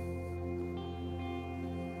happening.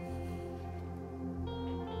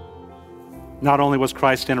 Not only was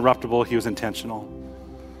Christ interruptible, he was intentional.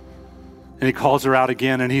 And he calls her out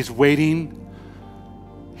again, and he's waiting.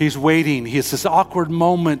 He's waiting. He has this awkward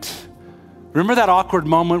moment. Remember that awkward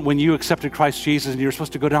moment when you accepted Christ Jesus and you're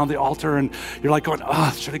supposed to go down the altar and you're like going,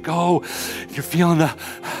 oh, should I go? You're feeling the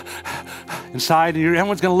inside and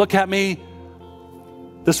everyone's going to look at me.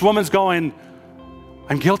 This woman's going,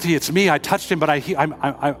 I'm guilty. It's me. I touched him, but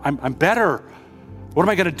I'm better. What am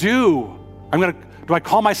I going to do? Do I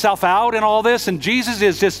call myself out in all this? And Jesus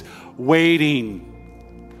is just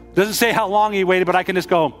waiting. Doesn't say how long he waited, but I can just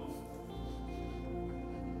go,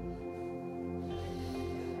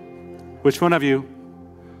 which one of you?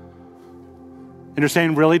 And you're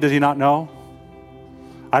saying, really, does he not know?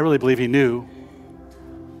 I really believe he knew.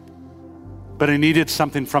 But he needed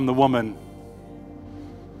something from the woman.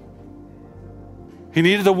 He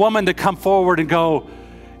needed the woman to come forward and go,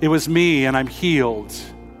 it was me and I'm healed.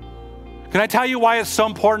 Can I tell you why it's so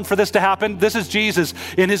important for this to happen? This is Jesus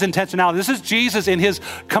in his intentionality. This is Jesus in his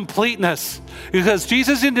completeness. Because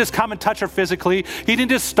Jesus didn't just come and touch her physically. He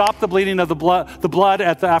didn't just stop the bleeding of the blood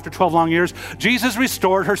after 12 long years. Jesus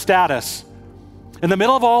restored her status. In the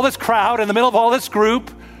middle of all this crowd, in the middle of all this group,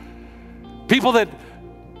 people that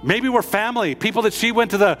maybe were family, people that she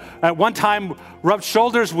went to at one time rubbed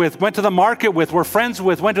shoulders with, went to the market with, were friends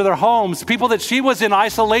with, went to their homes, people that she was in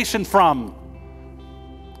isolation from.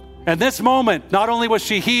 And this moment, not only was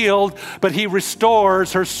she healed, but he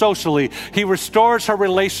restores her socially. He restores her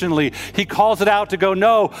relationally. He calls it out to go,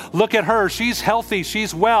 no, look at her. She's healthy.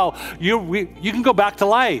 She's well. You can go back to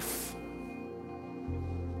life.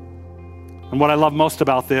 And what I love most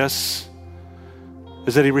about this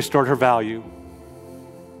is that he restored her value.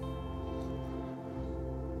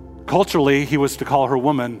 Culturally, he was to call her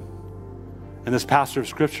woman. In this passage of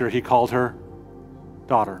scripture, he called her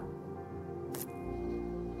daughter.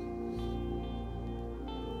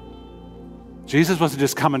 Jesus wasn't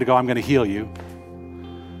just coming to go, I'm going to heal you.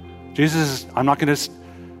 I'm not going to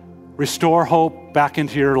restore hope back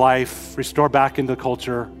into your life, restore back into the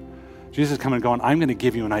culture. Jesus is coming and going, I'm going to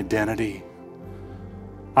give you an identity.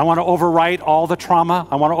 I want to overwrite all the trauma.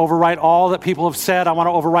 I want to overwrite all that people have said. I want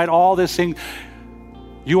to overwrite all this thing.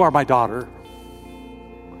 You are my daughter.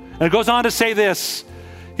 And it goes on to say this.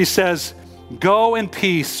 He says, go in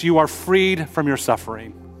peace. You are freed from your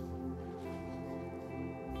suffering.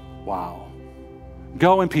 Wow.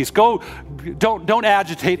 Go in peace. Go. Don't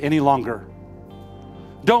agitate any longer.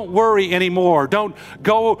 Don't worry anymore. Don't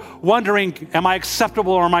go wondering, am I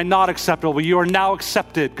acceptable or am I not acceptable? You are now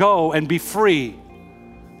accepted. Go and be free.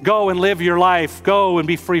 Go and live your life. Go and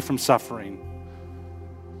be free from suffering.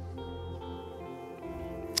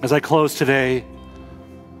 As I close today,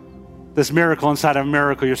 this miracle inside of a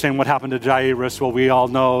miracle, you're saying, what happened to Jairus? Well, we all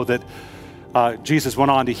know that Jesus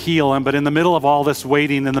went on to heal him, but in the middle of all this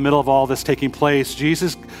waiting, in the middle of all this taking place,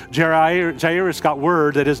 Jairus got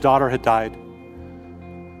word that his daughter had died.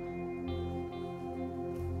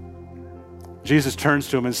 Jesus turns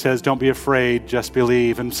to him and says, don't be afraid, just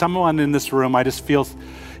believe. And someone in this room, I just feel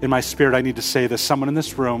in my spirit, I need to say this. Someone in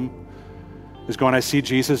this room is going, I see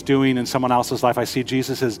Jesus doing in someone else's life. I see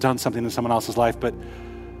Jesus has done something in someone else's life, but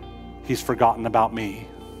he's forgotten about me.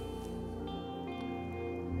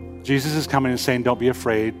 Jesus is coming and saying, don't be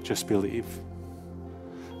afraid, just believe.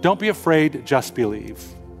 Don't be afraid, just believe.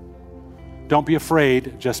 Don't be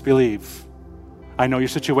afraid, just believe. I know your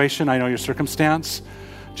situation. I know your circumstance.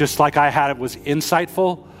 Just like I had it was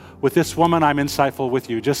insightful with this woman, I'm insightful with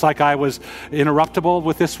you. Just like I was interruptible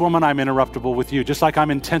with this woman, I'm interruptible with you. Just like I'm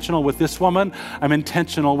intentional with this woman, I'm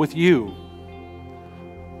intentional with you.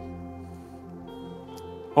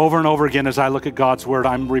 Over and over again, as I look at God's word,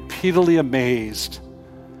 I'm repeatedly amazed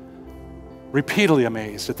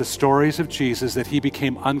at the stories of Jesus, that he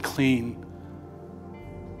became unclean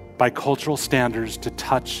by cultural standards to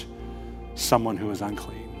touch someone who is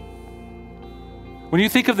unclean. When you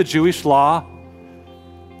think of the Jewish law,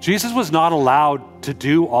 Jesus was not allowed to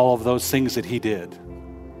do all of those things that he did.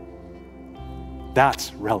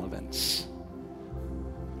 That's relevance.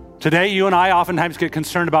 Today, you and I oftentimes get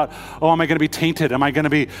concerned about, am I going to be tainted? Am I going to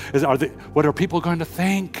be, what are people going to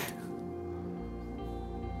think?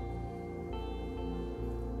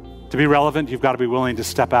 To be relevant, you've got to be willing to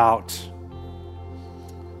step out,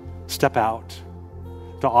 to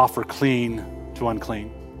offer clean to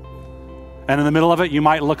unclean. And in the middle of it, you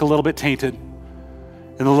might look a little bit tainted.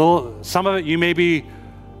 Some of it you may be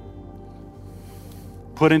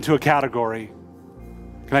put into a category.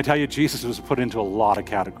 Can I tell you, Jesus was put into a lot of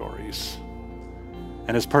categories.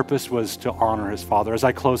 And his purpose was to honor his Father. As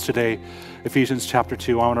I close today, Ephesians chapter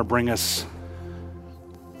 2, I want to bring us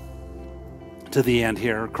to the end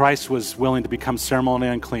here. Christ was willing to become ceremonially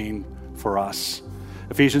unclean for us.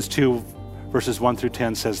 Ephesians 2, verses 1 through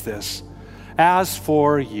 10 says this, as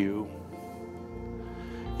for you,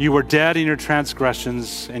 you were dead in your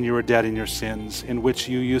transgressions and you were dead in your sins, in which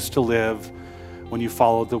you used to live when you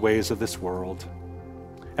followed the ways of this world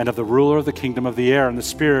and of the ruler of the kingdom of the air and the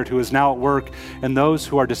spirit who is now at work in those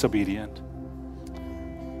who are disobedient.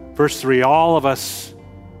 Verse 3, all of us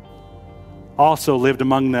also lived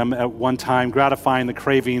among them at one time, gratifying the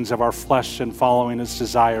cravings of our flesh and following its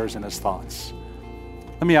desires and its thoughts.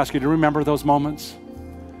 Let me ask you, do you remember those moments?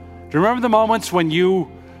 Do you remember the moments when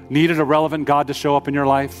you needed a relevant God to show up in your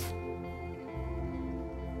life?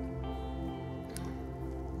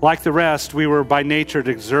 Like the rest, we were by nature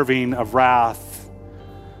deserving of wrath,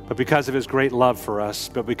 but because of his great love for us,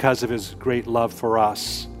 but because of his great love for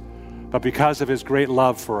us, but because of his great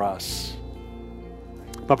love for us,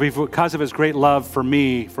 but because of his great love for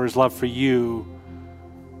me, for his love for you,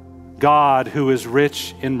 God, who is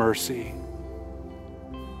rich in mercy,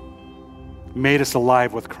 made us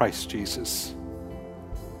alive with Christ Jesus,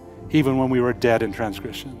 even when we were dead in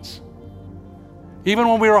transgressions, even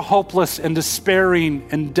when we were hopeless and despairing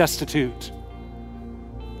and destitute.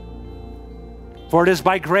 For it is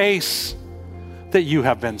by grace that you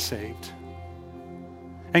have been saved.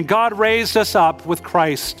 And God raised us up with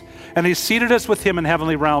Christ, and he seated us with him in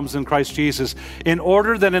heavenly realms in Christ Jesus, in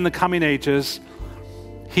order that in the coming ages,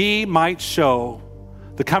 he might show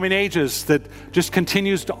the coming ages that just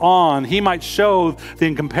continues to on. He might show the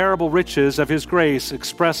incomparable riches of his grace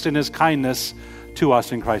expressed in his kindness to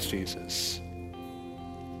us in Christ Jesus.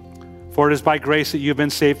 For it is by grace that you have been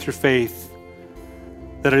saved through faith,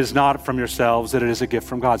 that it is not from yourselves, that it is a gift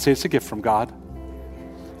from God. Say, it's a gift from God.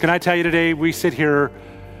 Can I tell you today, we sit here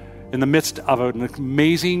in the midst of an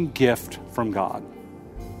amazing gift from God.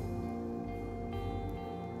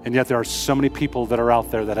 And yet there are so many people that are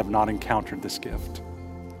out there that have not encountered this gift.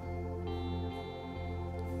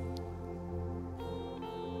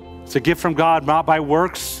 It's a gift from God, not by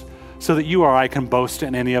works, so that you or I can boast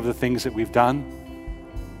in any of the things that we've done.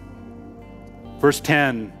 Verse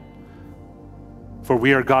 10, for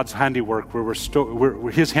we are God's handiwork,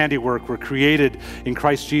 we're his handiwork, we're created in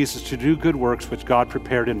Christ Jesus to do good works which God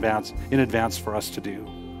prepared in advance for us to do.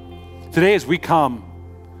 Today as we come,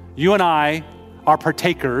 you and I are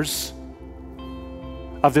partakers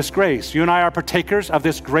of this grace. You and I are partakers of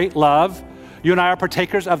this great love. You and I are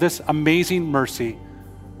partakers of this amazing mercy.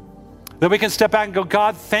 That we can step back and go,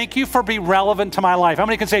 God, thank you for being relevant to my life. How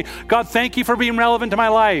many can say, God, thank you for being relevant to my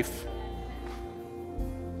life?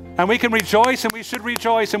 And we can rejoice, and we should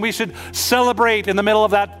rejoice, and we should celebrate in the middle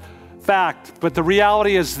of that fact. But the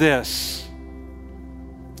reality is this.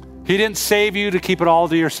 He didn't save you to keep it all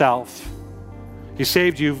to yourself. He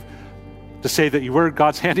saved you to say that you were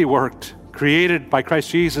God's handiwork, created by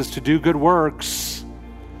Christ Jesus to do good works,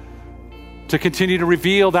 to continue to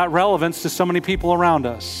reveal that relevance to so many people around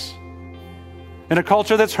us. In a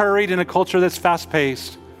culture that's hurried, in a culture that's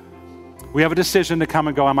fast-paced, we have a decision to come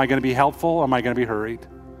and go, am I going to be helpful or am I going to be hurried?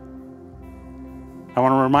 I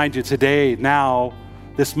want to remind you today, now,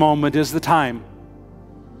 this moment is the time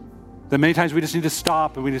that many times we just need to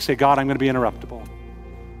stop and we just say, God, I'm going to be interruptible.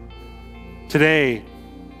 Today,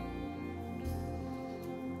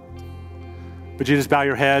 would you just bow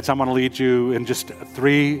your heads? I want to lead you in just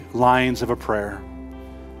 3 lines of a prayer.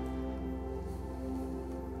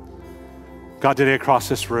 God, today across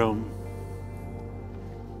this room,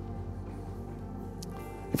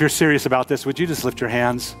 if you're serious about this, would you just lift your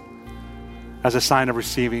hands as a sign of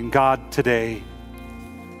receiving? God, today,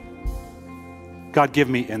 God, give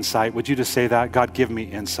me insight. Would you just say that? God, give me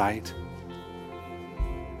insight.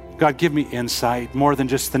 God, give me insight, more than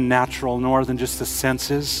just the natural, more than just the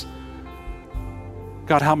senses.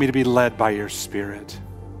 God, help me to be led by your Spirit.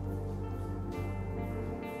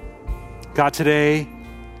 God, today,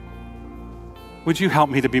 would you help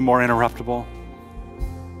me to be more interruptible?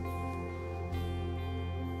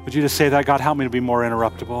 Would you just say that? God, help me to be more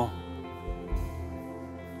interruptible.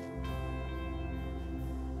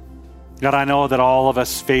 God, I know that all of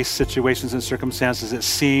us face situations and circumstances that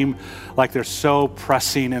seem like they're so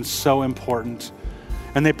pressing and so important,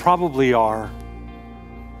 and they probably are.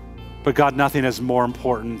 But God, nothing is more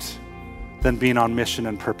important than being on mission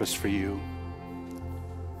and purpose for you.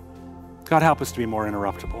 God, help us to be more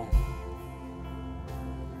interruptible.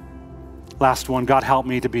 Last one, God, help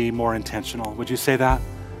me to be more intentional. Would you say that?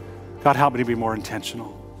 God, help me to be more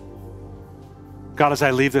intentional. God, as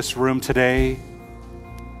I leave this room today,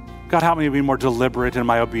 God, help me to be more deliberate in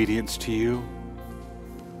my obedience to you.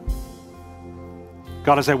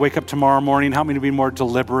 God, as I wake up tomorrow morning, help me to be more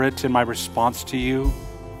deliberate in my response to you.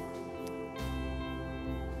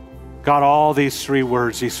 God, all these 3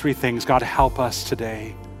 words, these 3 things, God, help us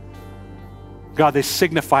today. God, they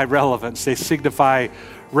signify relevance. They signify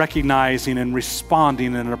recognizing and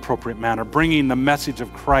responding in an appropriate manner, bringing the message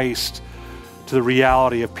of Christ to the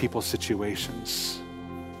reality of people's situations.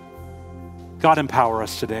 God, empower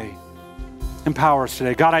us today. Empower us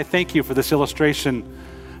today. God, I thank you for this illustration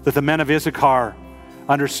that the men of Issachar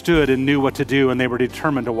understood and knew what to do, and they were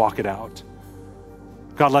determined to walk it out.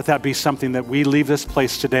 God, let that be something that we leave this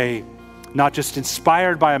place today, not just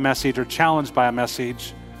inspired by a message or challenged by a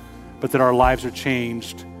message, but that our lives are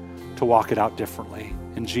changed to walk it out differently.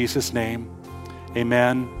 In Jesus' name,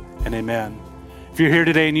 amen and amen. If you're here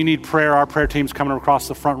today and you need prayer, our prayer team's coming across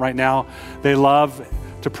the front right now. They love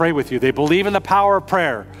to pray with you. They believe in the power of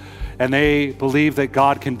prayer, and they believe that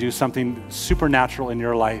God can do something supernatural in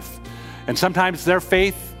your life. And sometimes their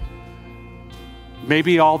faith may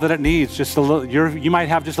be all that it needs. Just a little. You might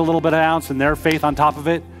have just a little bit of ounce, and their faith on top of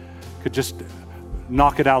it could just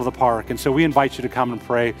knock it out of the park. And so we invite you to come and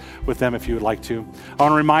pray with them if you would like to. I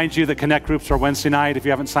want to remind you that Connect groups are Wednesday night. If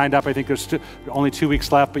you haven't signed up, I think there's only 2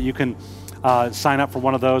 weeks left, but you can sign up for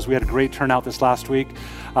one of those. We had a great turnout this last week,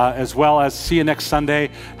 as well as see you next Sunday.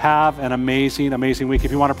 Have an amazing, amazing week.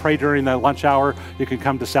 If you want to pray during the lunch hour, you can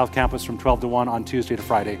come to South Campus from 12 to 1 on Tuesday to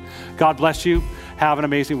Friday. God bless you. Have an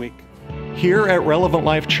amazing week. Here at Relevant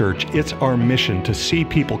Life Church, it's our mission to see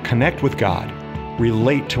people connect with God,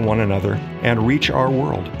 relate to one another, and reach our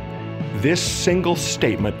world. This single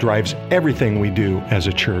statement drives everything we do as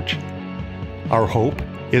a church. Our hope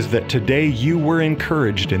is that today you were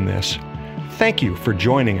encouraged in this. Thank you for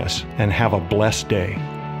joining us, and have a blessed day.